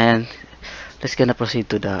 Okay, and let's gonna proceed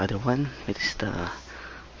to the other one, which is the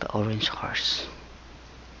orange horse.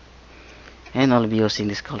 And I'll be using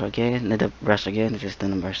this color again, the brush again. This is the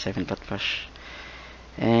number 7 flat brush,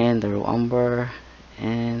 and the raw umber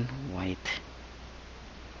and white.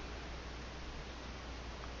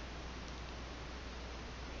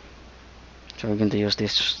 So we're going to use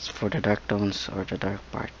this for the dark tones or the dark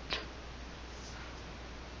part.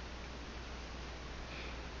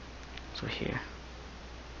 So here.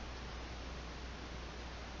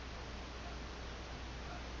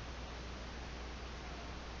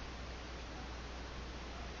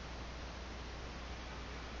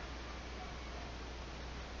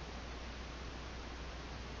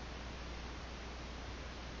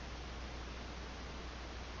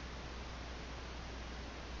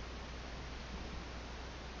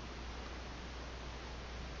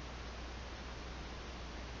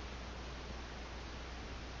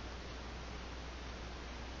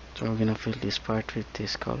 So we're gonna fill this part with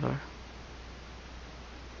this color.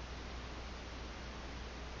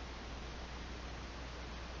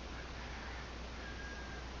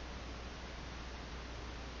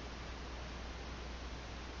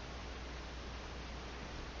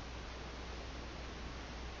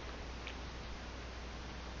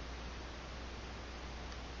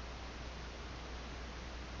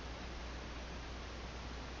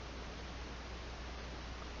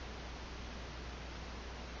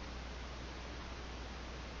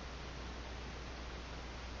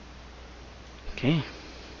 Okay.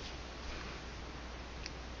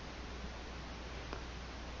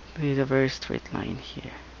 With a very straight line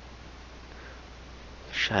here.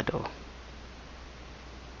 Shadow.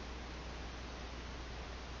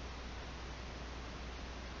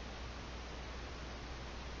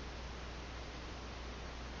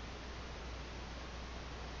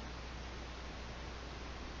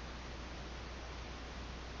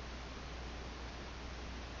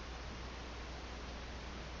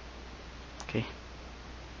 Okay.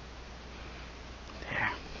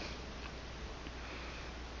 There.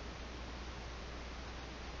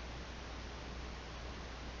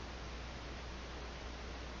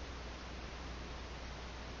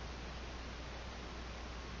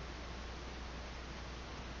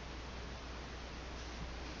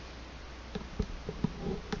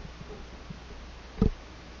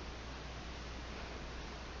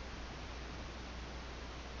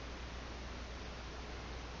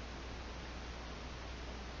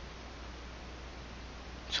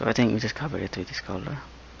 So I think we just cover it with this color,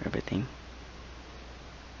 everything.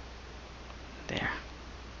 There.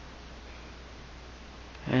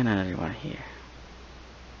 And another one here.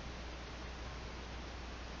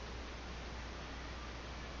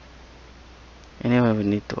 Anyway, we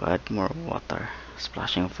need to add more water,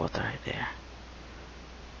 splashing of water there.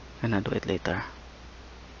 And I'll do it later.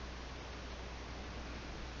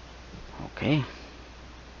 Okay.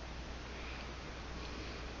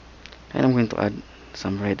 And I'm going to add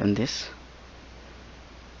some red on this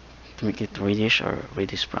to make it reddish or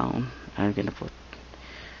reddish brown. I'm gonna put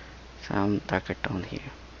some darker tone here.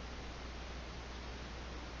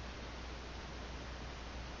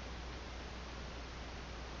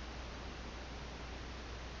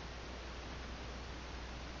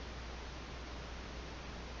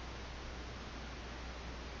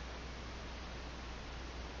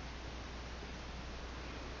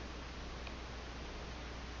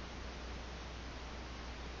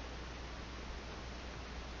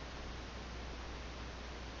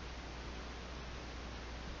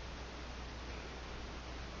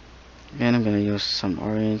 And I'm gonna use some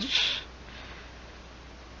orange.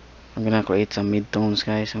 I'm gonna create some mid-tones,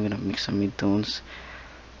 guys. I'm gonna mix some mid-tones,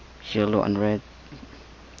 yellow and red.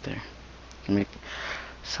 There. Make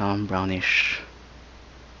some brownish.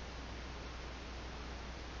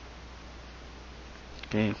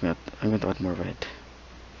 Okay, I'm going to add more red.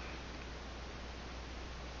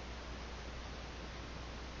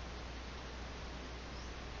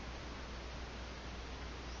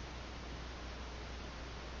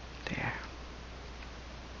 There.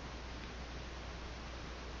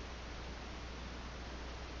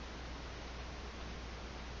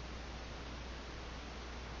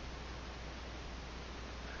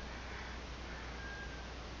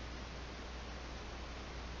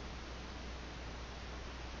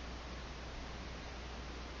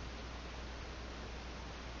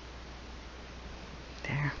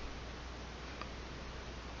 There.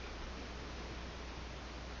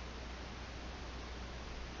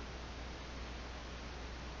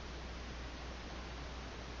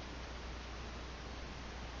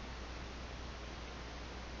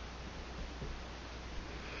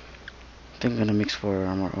 I think I'm gonna mix for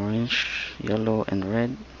more orange, yellow and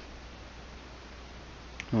red.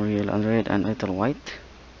 More yellow and red and a little white.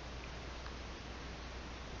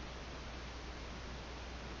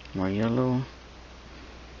 more yellow.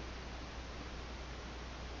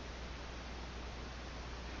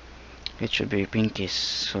 It should be pinkish,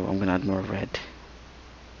 so I'm gonna add more red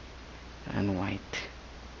and white.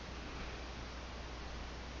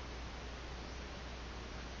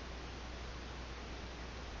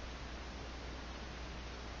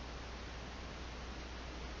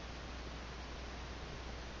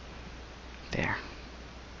 There.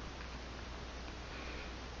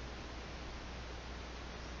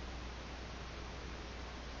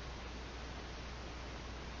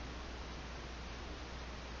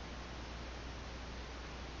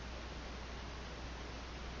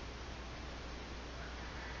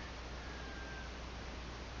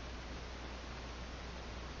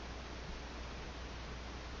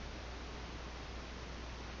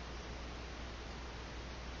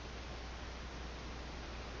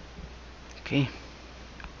 Okay.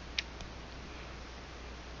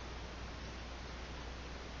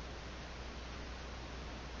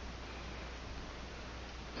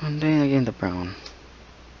 And then again the brown.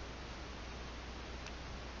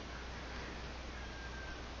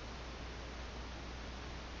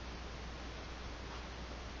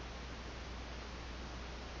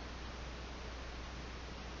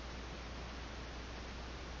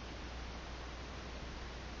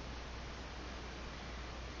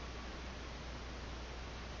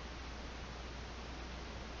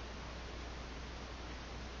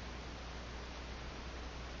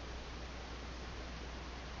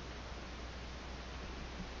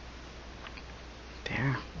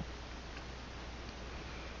 There.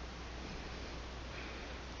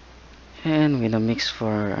 And we're gonna mix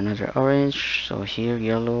for another orange. So here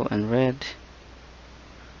yellow and red.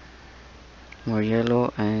 More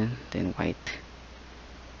yellow and then white.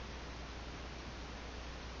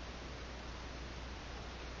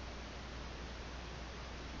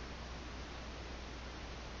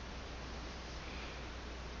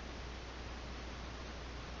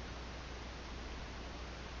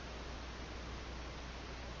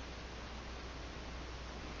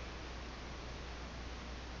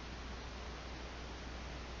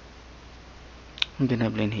 I'm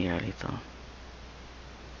gonna blend here a little.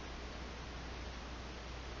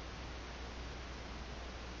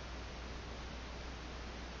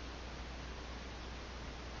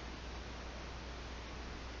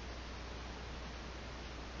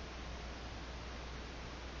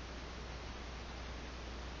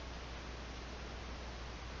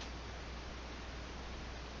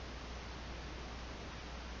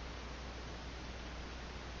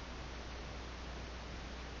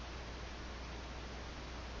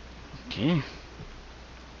 Okay.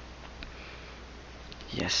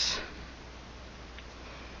 Yes.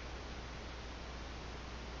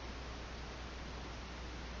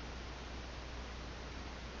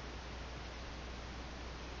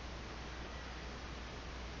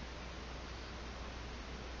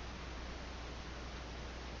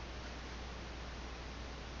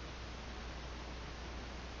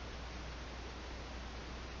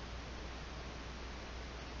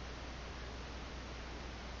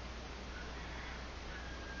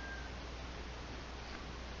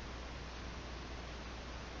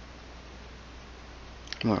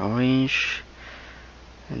 More orange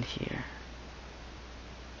and here.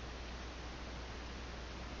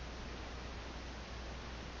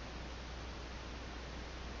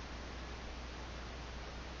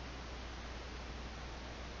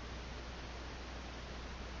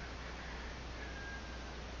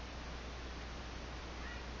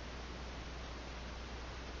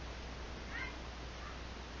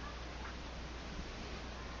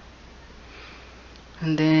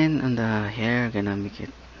 And then on the hair, gonna make it.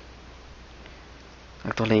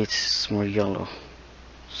 Actually, it's more yellow,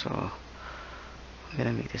 so I'm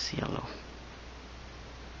gonna make this yellow.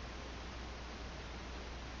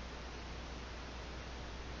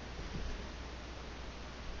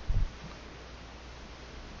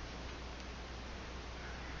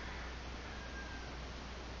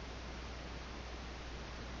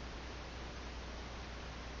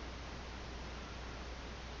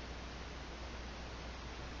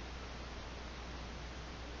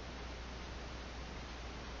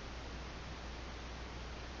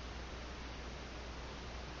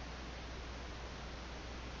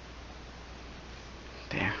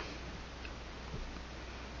 There.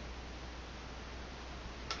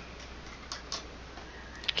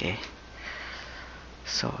 Okay.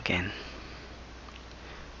 So again,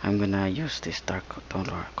 I'm gonna use this dark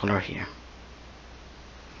color here,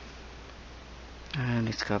 and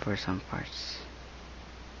let's cover some parts.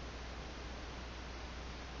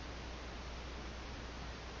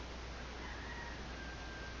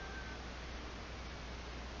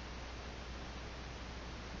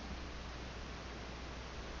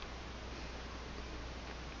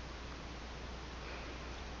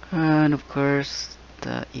 And of course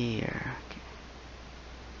the ear.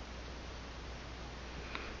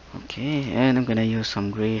 Okay, and I'm gonna use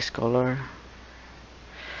some grayish color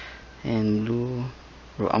and blue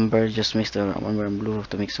or umber. Just mix the umber and blue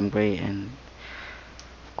to make some gray, and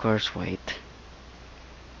of course white.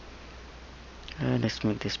 And let's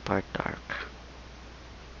make this part dark.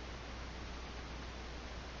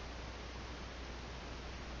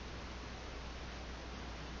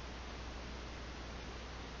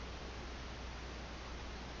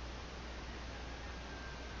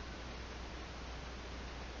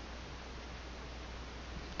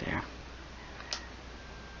 There.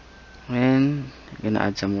 And I'm gonna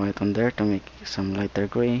add some white on there to make some lighter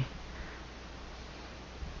gray.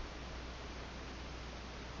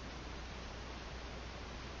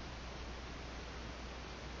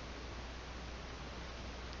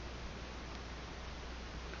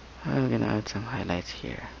 I'm gonna add some highlights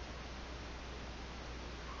here.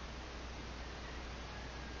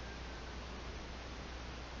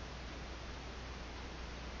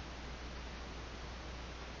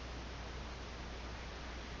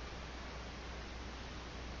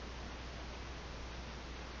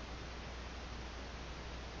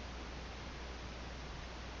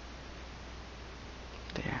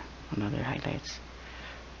 There, another highlights.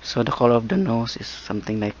 So the color of the nose is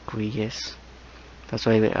something like grayish. That's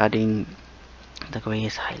why we're adding the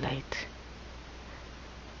grayish highlight,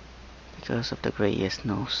 because of the grayish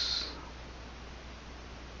nose.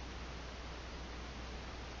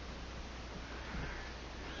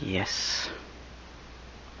 Yes.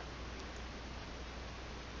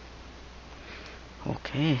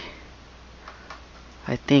 Okay.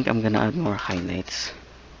 I think I'm gonna add more highlights.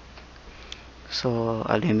 So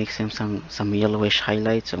I'll be mixing some yellowish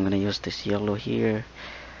highlights. So I'm gonna use this yellow here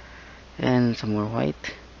and some more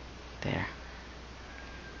white. There.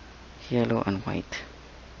 Yellow and white.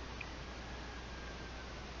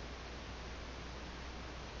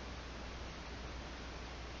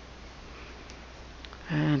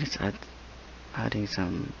 And let's adding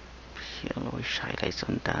some yellowish highlights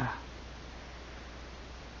on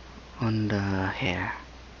the hair.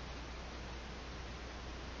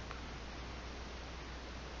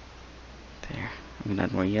 There. I'm gonna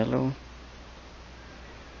add more yellow.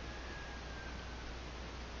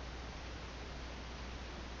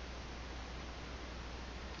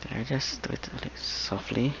 There, just do it a little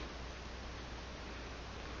softly.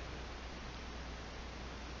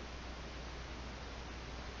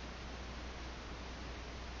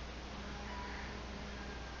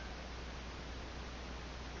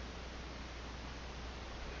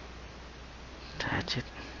 That's it.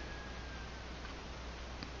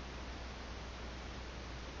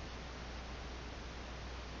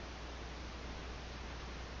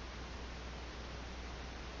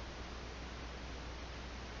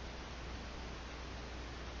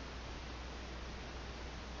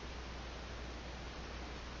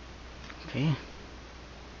 Okay.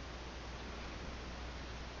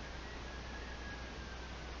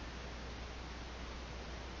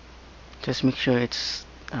 Just make sure it's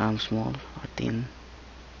small or thin.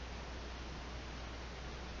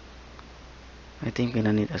 I think we're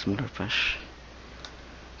gonna need a smaller brush.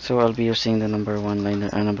 So I'll be using the number 1 liner,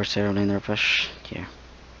 number 0 liner brush here.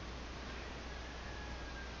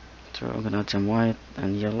 So I'm gonna add some white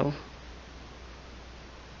and yellow.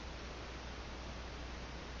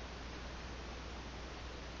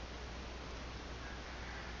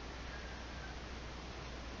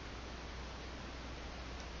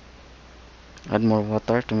 Add more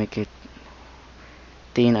water to make it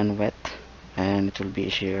thin and wet, and it will be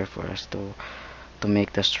easier for us to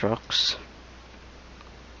make the strokes.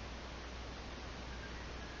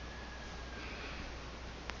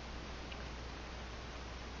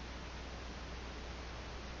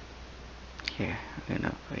 Here, I'm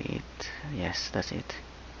gonna wait. Yes, that's it.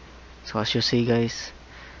 So as you see, guys,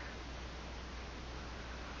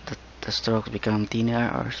 the strokes become thinner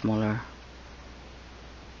or smaller.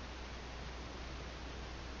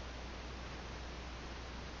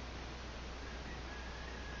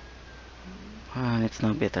 And it's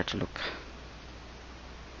now better to look.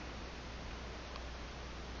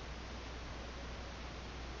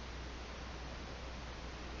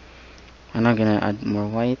 And I'm gonna add more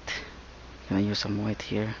white. Gonna use some white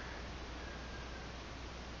here.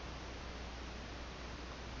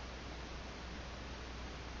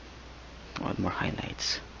 Add more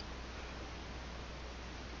highlights.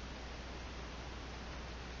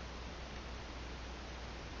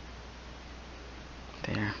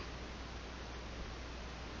 There.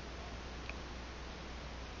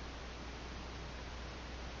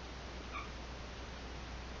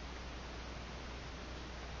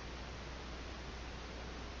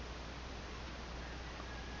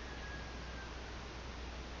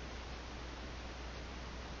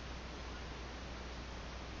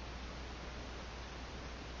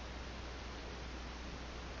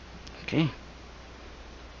 Okay.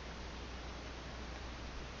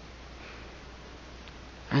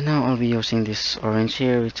 And now I'll be using this orange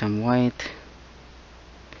here with some white.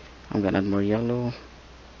 I'm gonna add more yellow.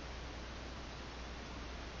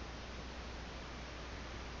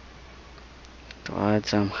 To add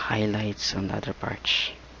some highlights on the other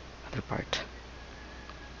part.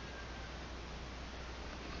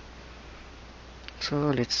 So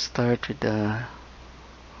let's start with the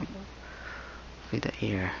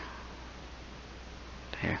ear.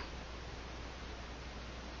 There.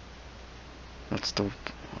 That's too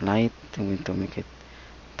light. I'm going to make it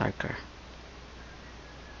darker.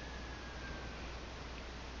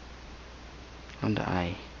 On the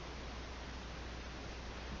eye.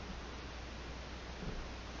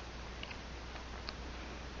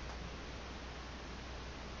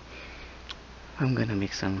 I'm gonna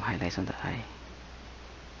make some highlights on the eye.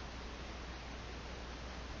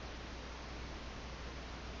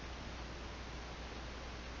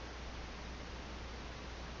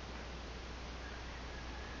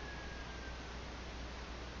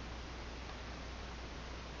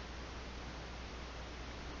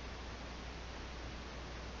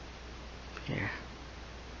 Here.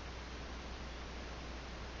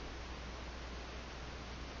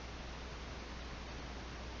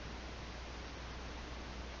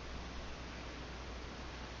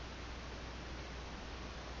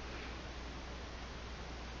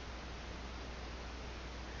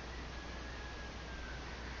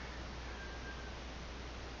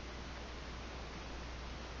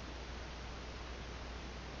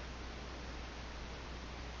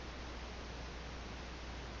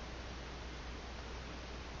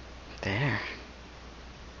 There.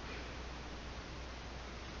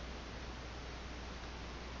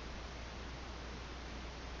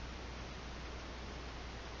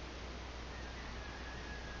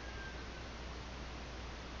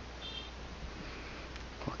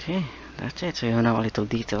 Okay, that's it. So you know a little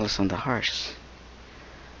details on the horse.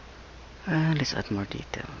 Let's add more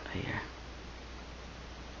detail here.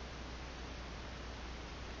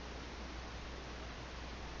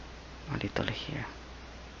 A little here.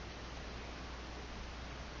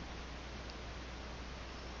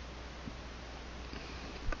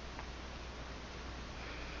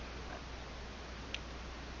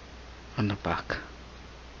 On the back.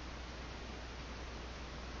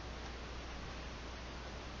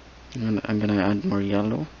 I'm gonna add more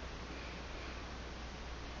yellow.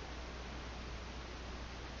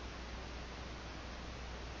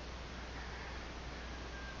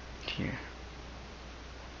 Here.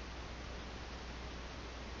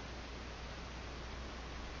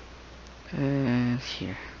 And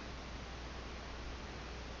here.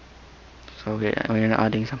 So we're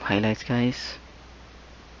adding some highlights, guys,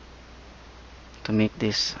 to make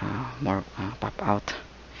this more pop out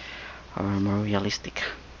or more realistic.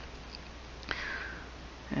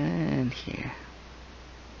 And here.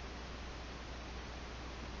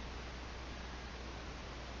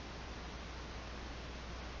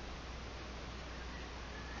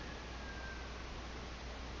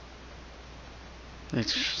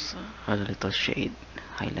 Let's add a little shade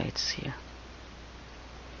highlights here.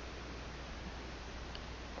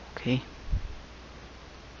 Okay.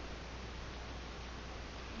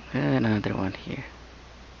 And another one here.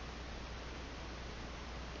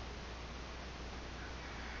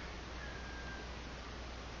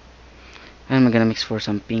 And I'm gonna mix for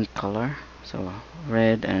some pink color. So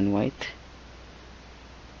red and white.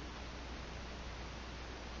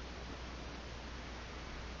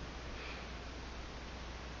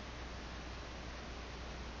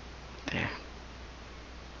 There.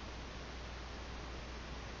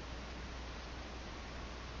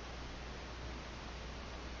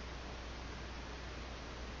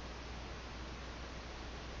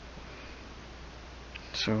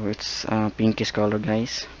 So it's pinkish color,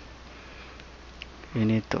 guys. We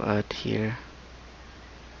need to add here.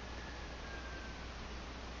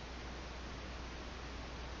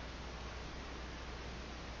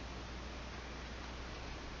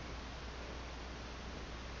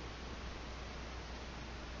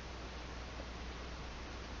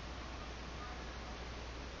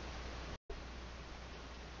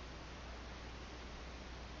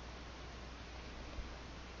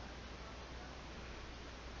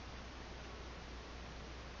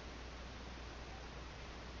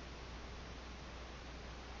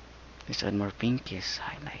 Let's add more pinkish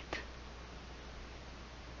highlight.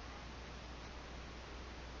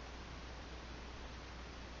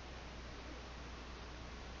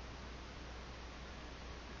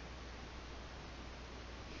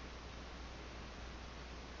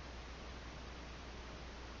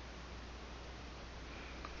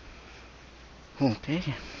 Okay,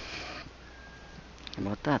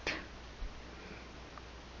 about that.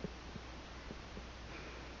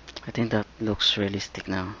 I think that looks realistic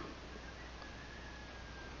now.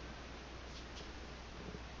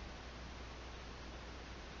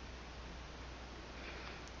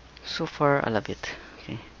 So far, I love it.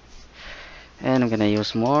 Okay, and I'm gonna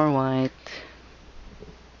use more white.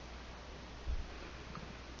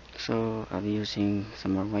 So I'll be using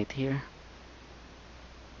some more white here.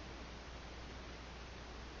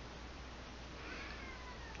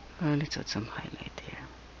 Let's add some highlight here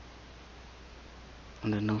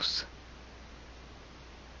on the nose.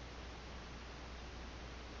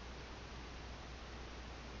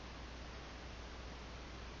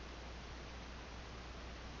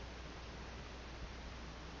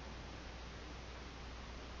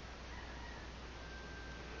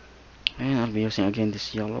 And I'll be using again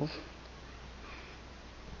this yellow.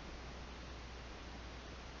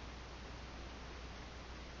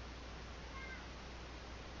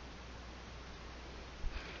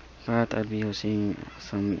 But I'll be using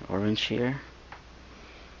some orange here.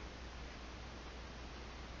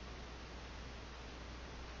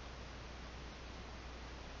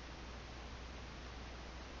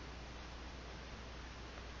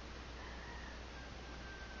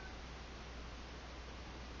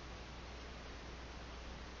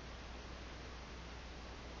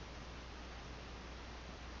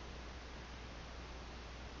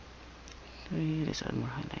 Okay, let's add more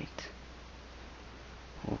highlight.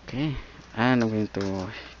 Okay, and I'm going to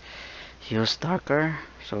use darker,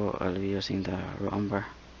 so I'll be using the raw umber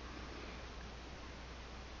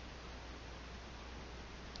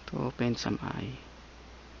to paint some eye.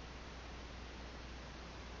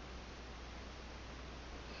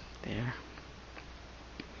 There.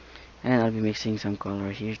 And I'll be mixing some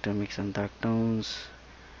color here to make some dark tones,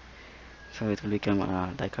 so it will become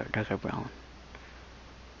a darker brown.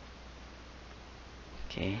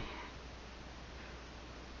 Okay,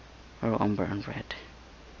 raw umber and red.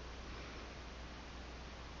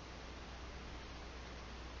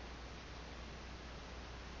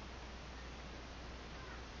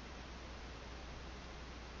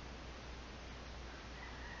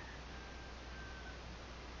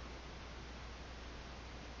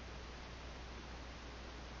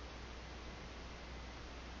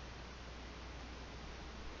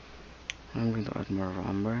 I'm going to add more raw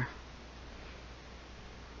umber.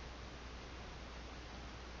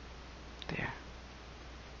 There.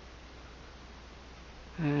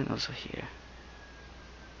 And also here.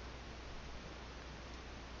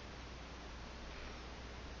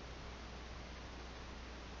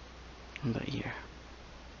 On the ear.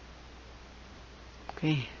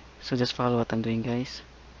 Okay, so just follow what I'm doing, guys.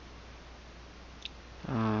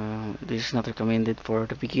 This is not recommended for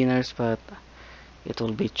the beginners, but it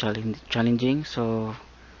will be challenging, so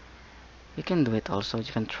you can do it also.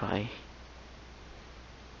 You can try,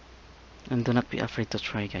 and do not be afraid to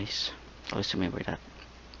try, guys. Always remember that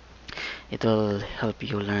it will help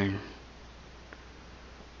you learn.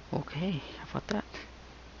 Okay, about that.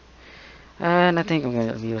 And I think I'm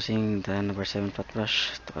gonna be using the number 7 flat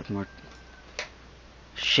brush to add more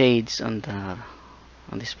shades on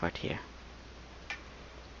this part here.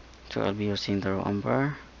 So I'll be using the raw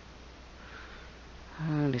umber.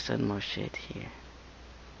 Let's add more shade here.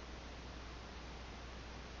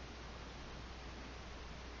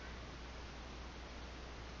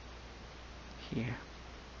 Here.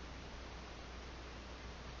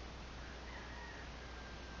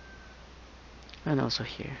 And also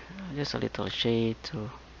here. Just a little shade to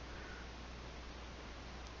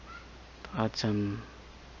add some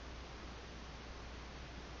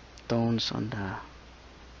tones on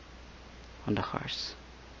the horse.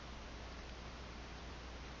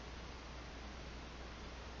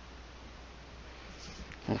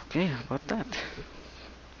 Okay, about that.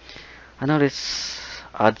 And now let's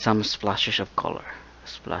add some splashes of color,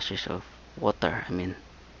 splashes of water, I mean,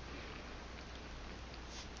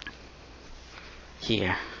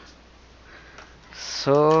 here.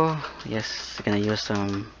 So yes, I'm gonna use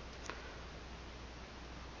some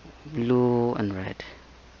blue and red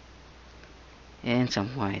and some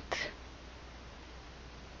white.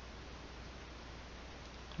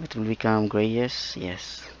 It will become grayish,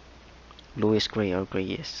 yes, bluish gray or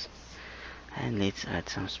grayish. And let's add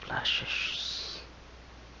some splashes.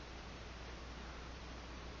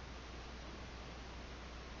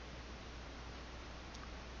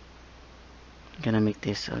 I'm gonna make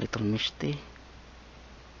this a little misty.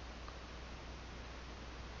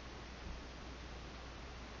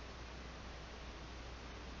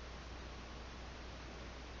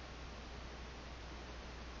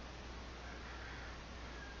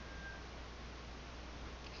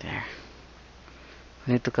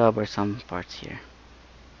 We need to cover some parts here.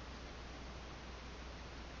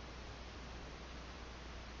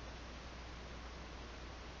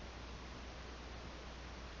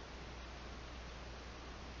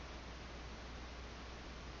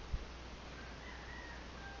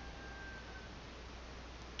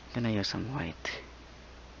 Then I use some white.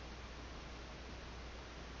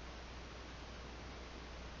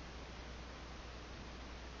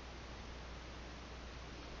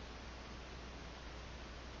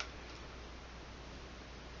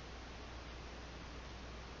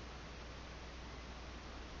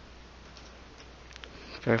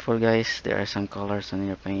 Careful guys, there are some colors on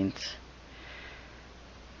your paints.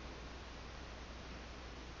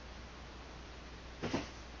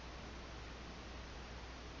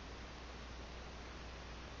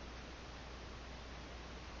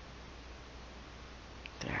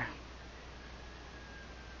 There.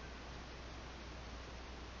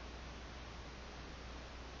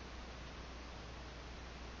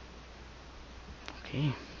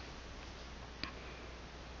 Okay.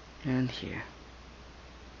 And here.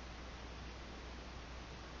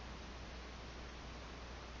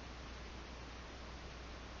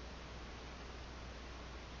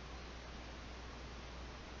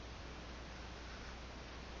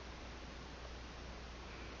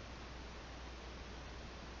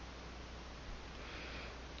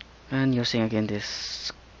 And using again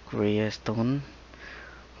this gray stone,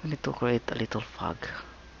 we need to create a little fog.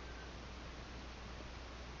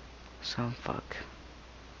 Some fog.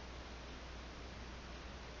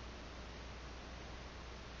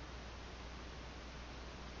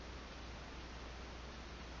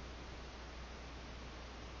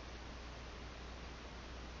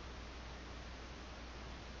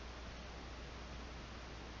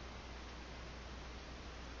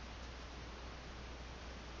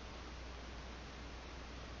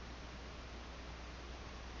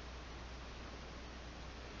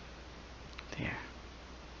 There.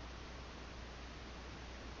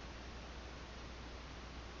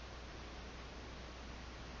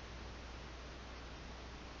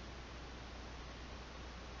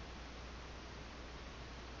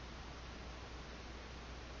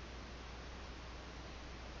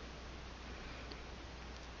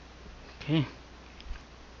 Okay.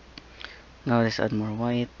 Now let's add more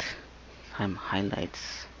white. Some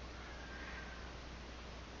highlights.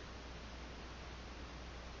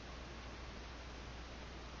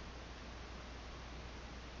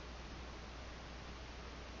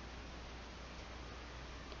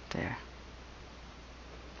 There.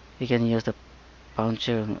 You can use the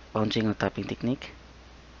punching or tapping technique.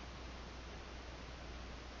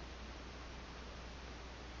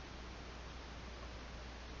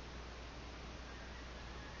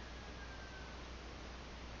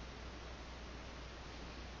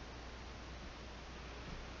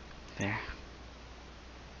 There.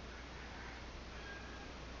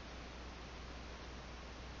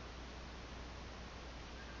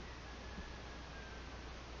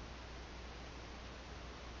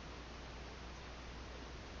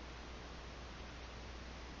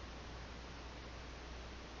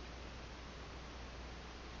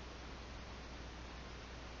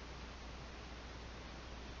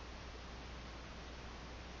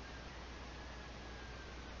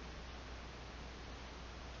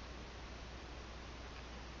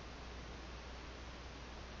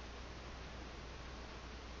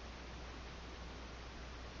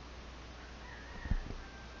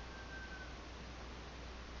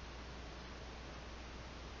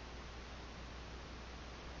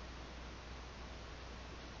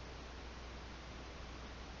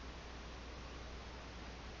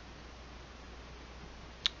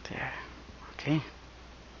 There. Okay.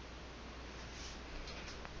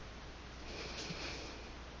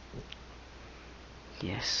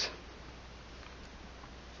 Yes.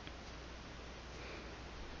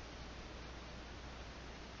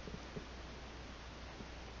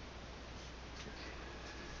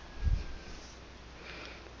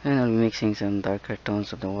 And I'll be mixing some darker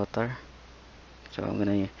tones of the water. So I'm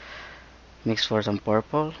gonna mix for some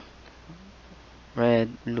purple, red,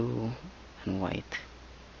 blue, and white.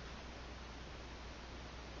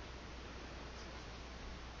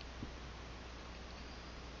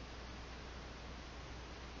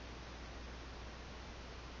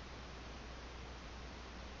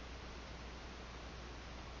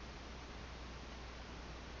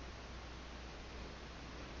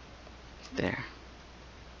 There.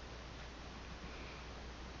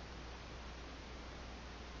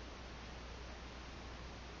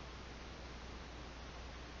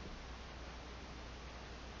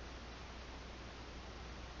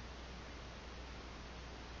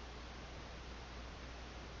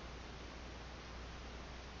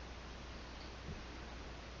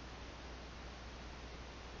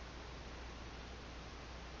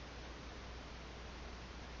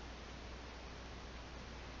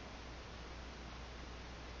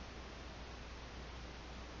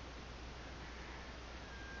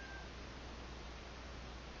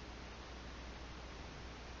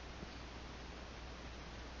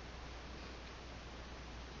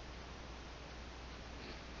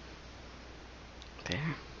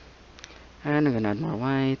 And I'm gonna add more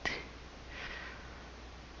white.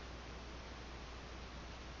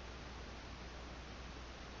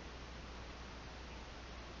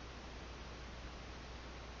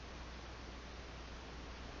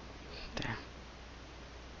 There.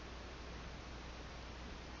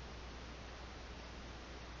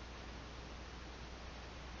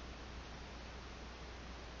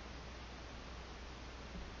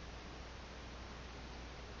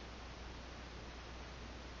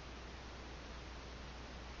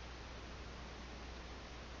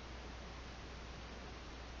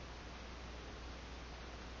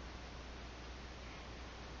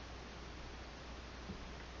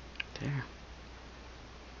 There.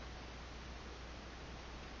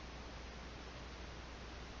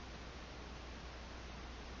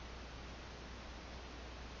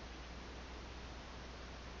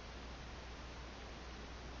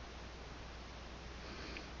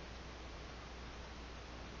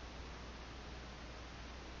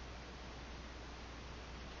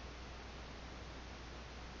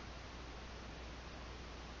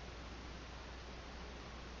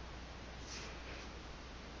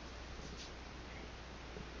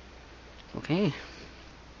 Okay.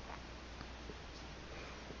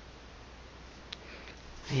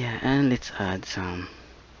 Yeah, and let's add some.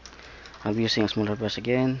 I'll be using a smaller brush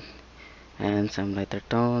again and some lighter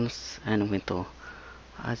tones, and I'm going to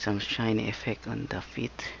add some shiny effect on the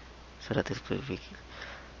feet so that it will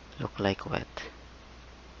look like wet.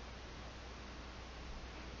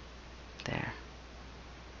 There.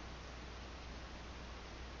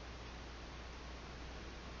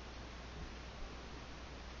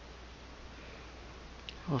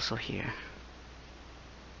 Also here.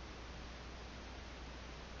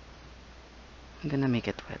 I'm gonna make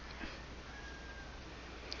it wet.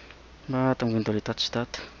 But I'm going to retouch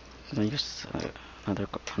that. I'm gonna use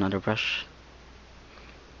another brush.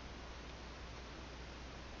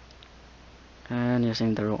 And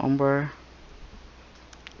using the raw umber,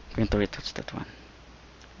 I'm going to retouch that one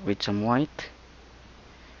with some white.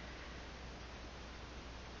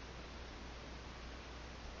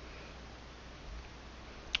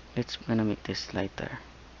 Let's gonna make this lighter.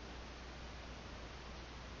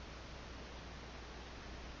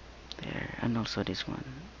 There, and also this one.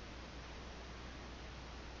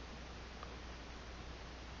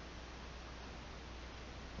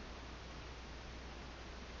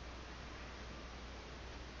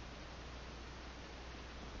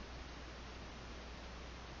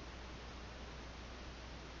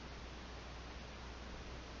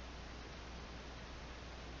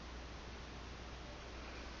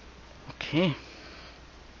 Okay.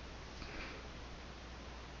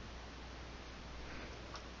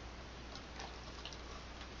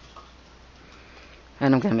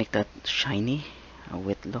 And I'm gonna make that shiny, a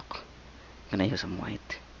wet look. I'm gonna use some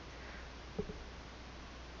white.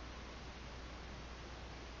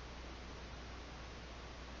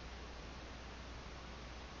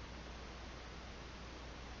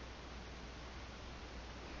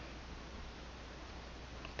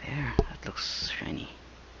 There, that looks shiny.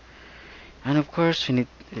 And of course, we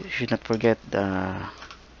should not forget the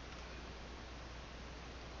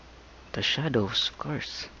shadows, of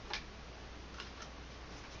course.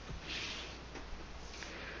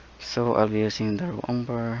 So I'll be using the raw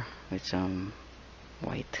umber with some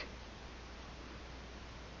white.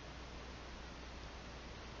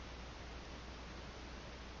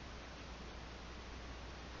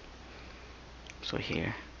 So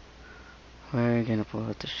here, we're gonna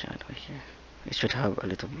put the shadow here. It should have a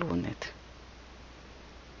little blue on it.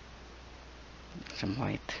 Some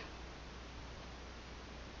white.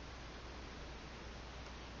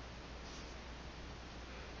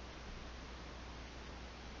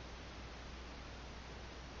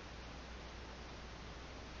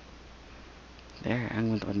 There, I'm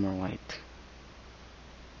going to add more white.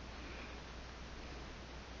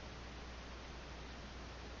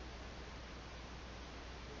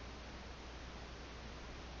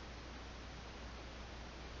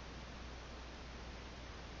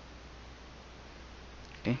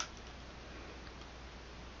 Okay.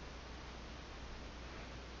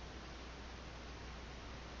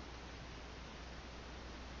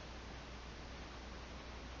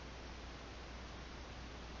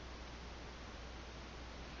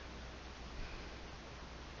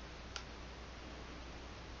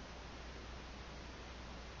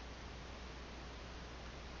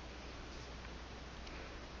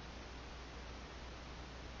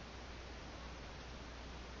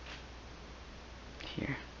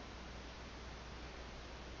 Here.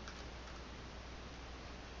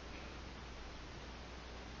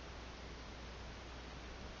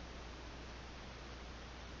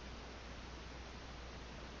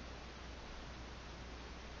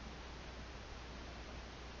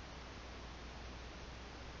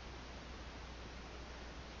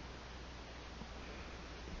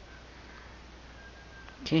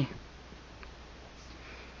 Okay.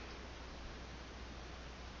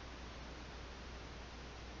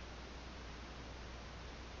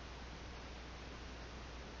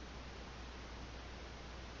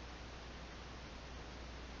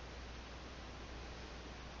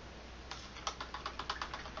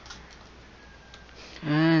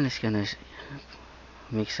 And it's gonna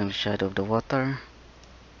make some shadow of the water.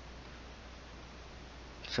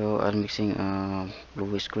 So I'm mixing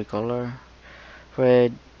bluish gray color,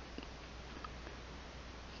 red,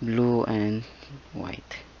 blue, and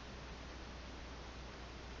white.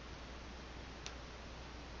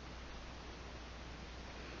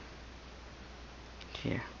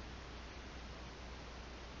 Here.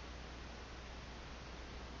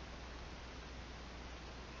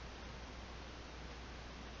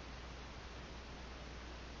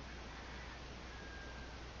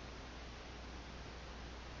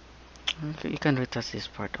 Okay, you can retouch this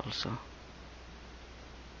part also.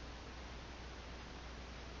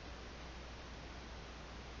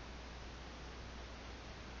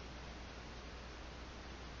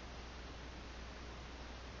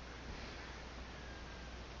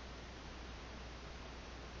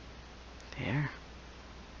 There.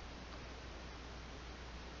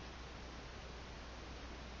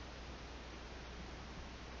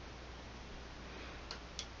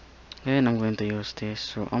 Then I'm going to use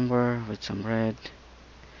this umber with some red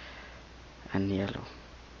and yellow.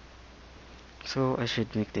 So I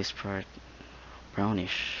should make this part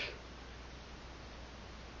brownish.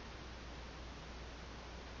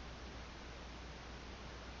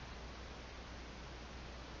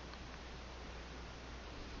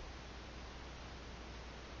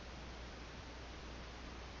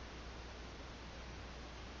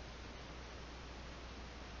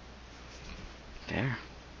 There.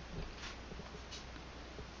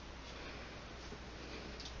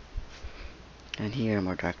 And here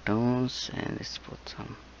more dark tones, and let's put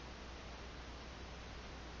some.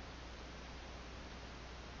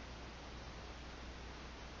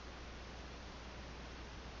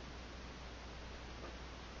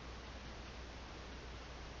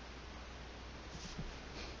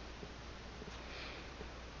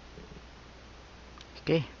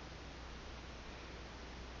 Okay.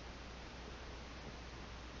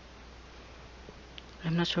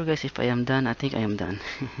 I'm not sure guys if I am done. I think I am done.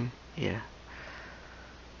 Yeah.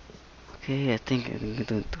 Okay, I think I'm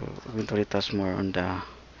going to retouch more on the.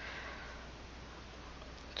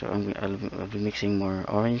 So I'll be mixing more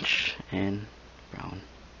orange and brown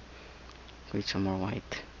with some more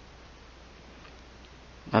white.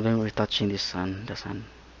 I've been retouching the sun. I'm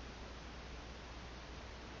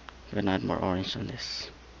gonna add more orange on this.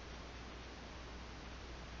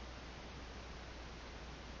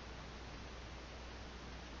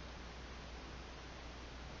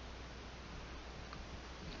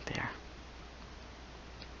 There.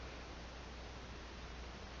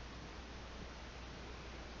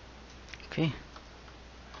 Okay.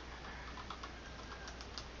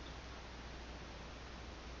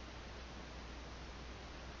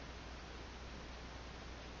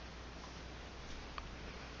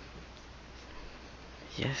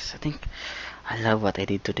 Yes, I think I love what I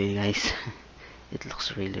did today, guys. It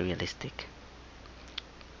looks really realistic.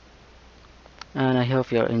 And I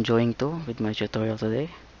hope you're enjoying too with my tutorial today.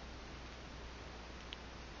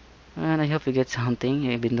 And I hope you get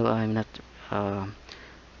something, even though I'm not uh,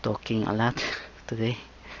 talking a lot today.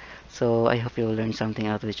 So I hope you will learn something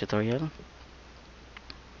out of the tutorial,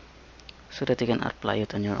 so that you can apply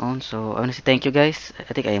it on your own. So I want to say thank you guys.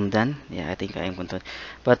 I think I am done. Yeah, I think I am content.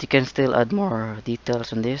 But you can still add more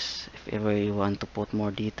details on this if ever you want to put more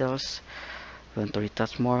details. If you want to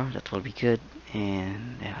retouch more, that will be good.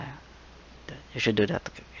 And yeah, you should do that.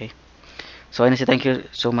 Okay. So I want to say thank you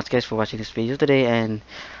so much guys for watching this video today, and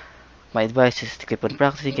my advice is to keep on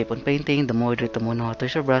practicing, keep on painting. The more you do it, the more you know how to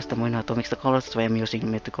use your brush, the more you know how to mix the colors. That's why I'm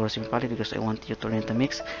using the colors in palette, because I want you to learn to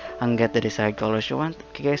mix and get the desired colors you want.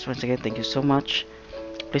 Okay guys, once again, thank you so much.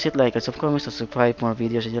 Please hit like and subscribe to subscribe more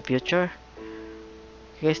videos in the future.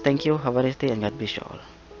 Okay guys, thank you, have a nice day, and God bless you all.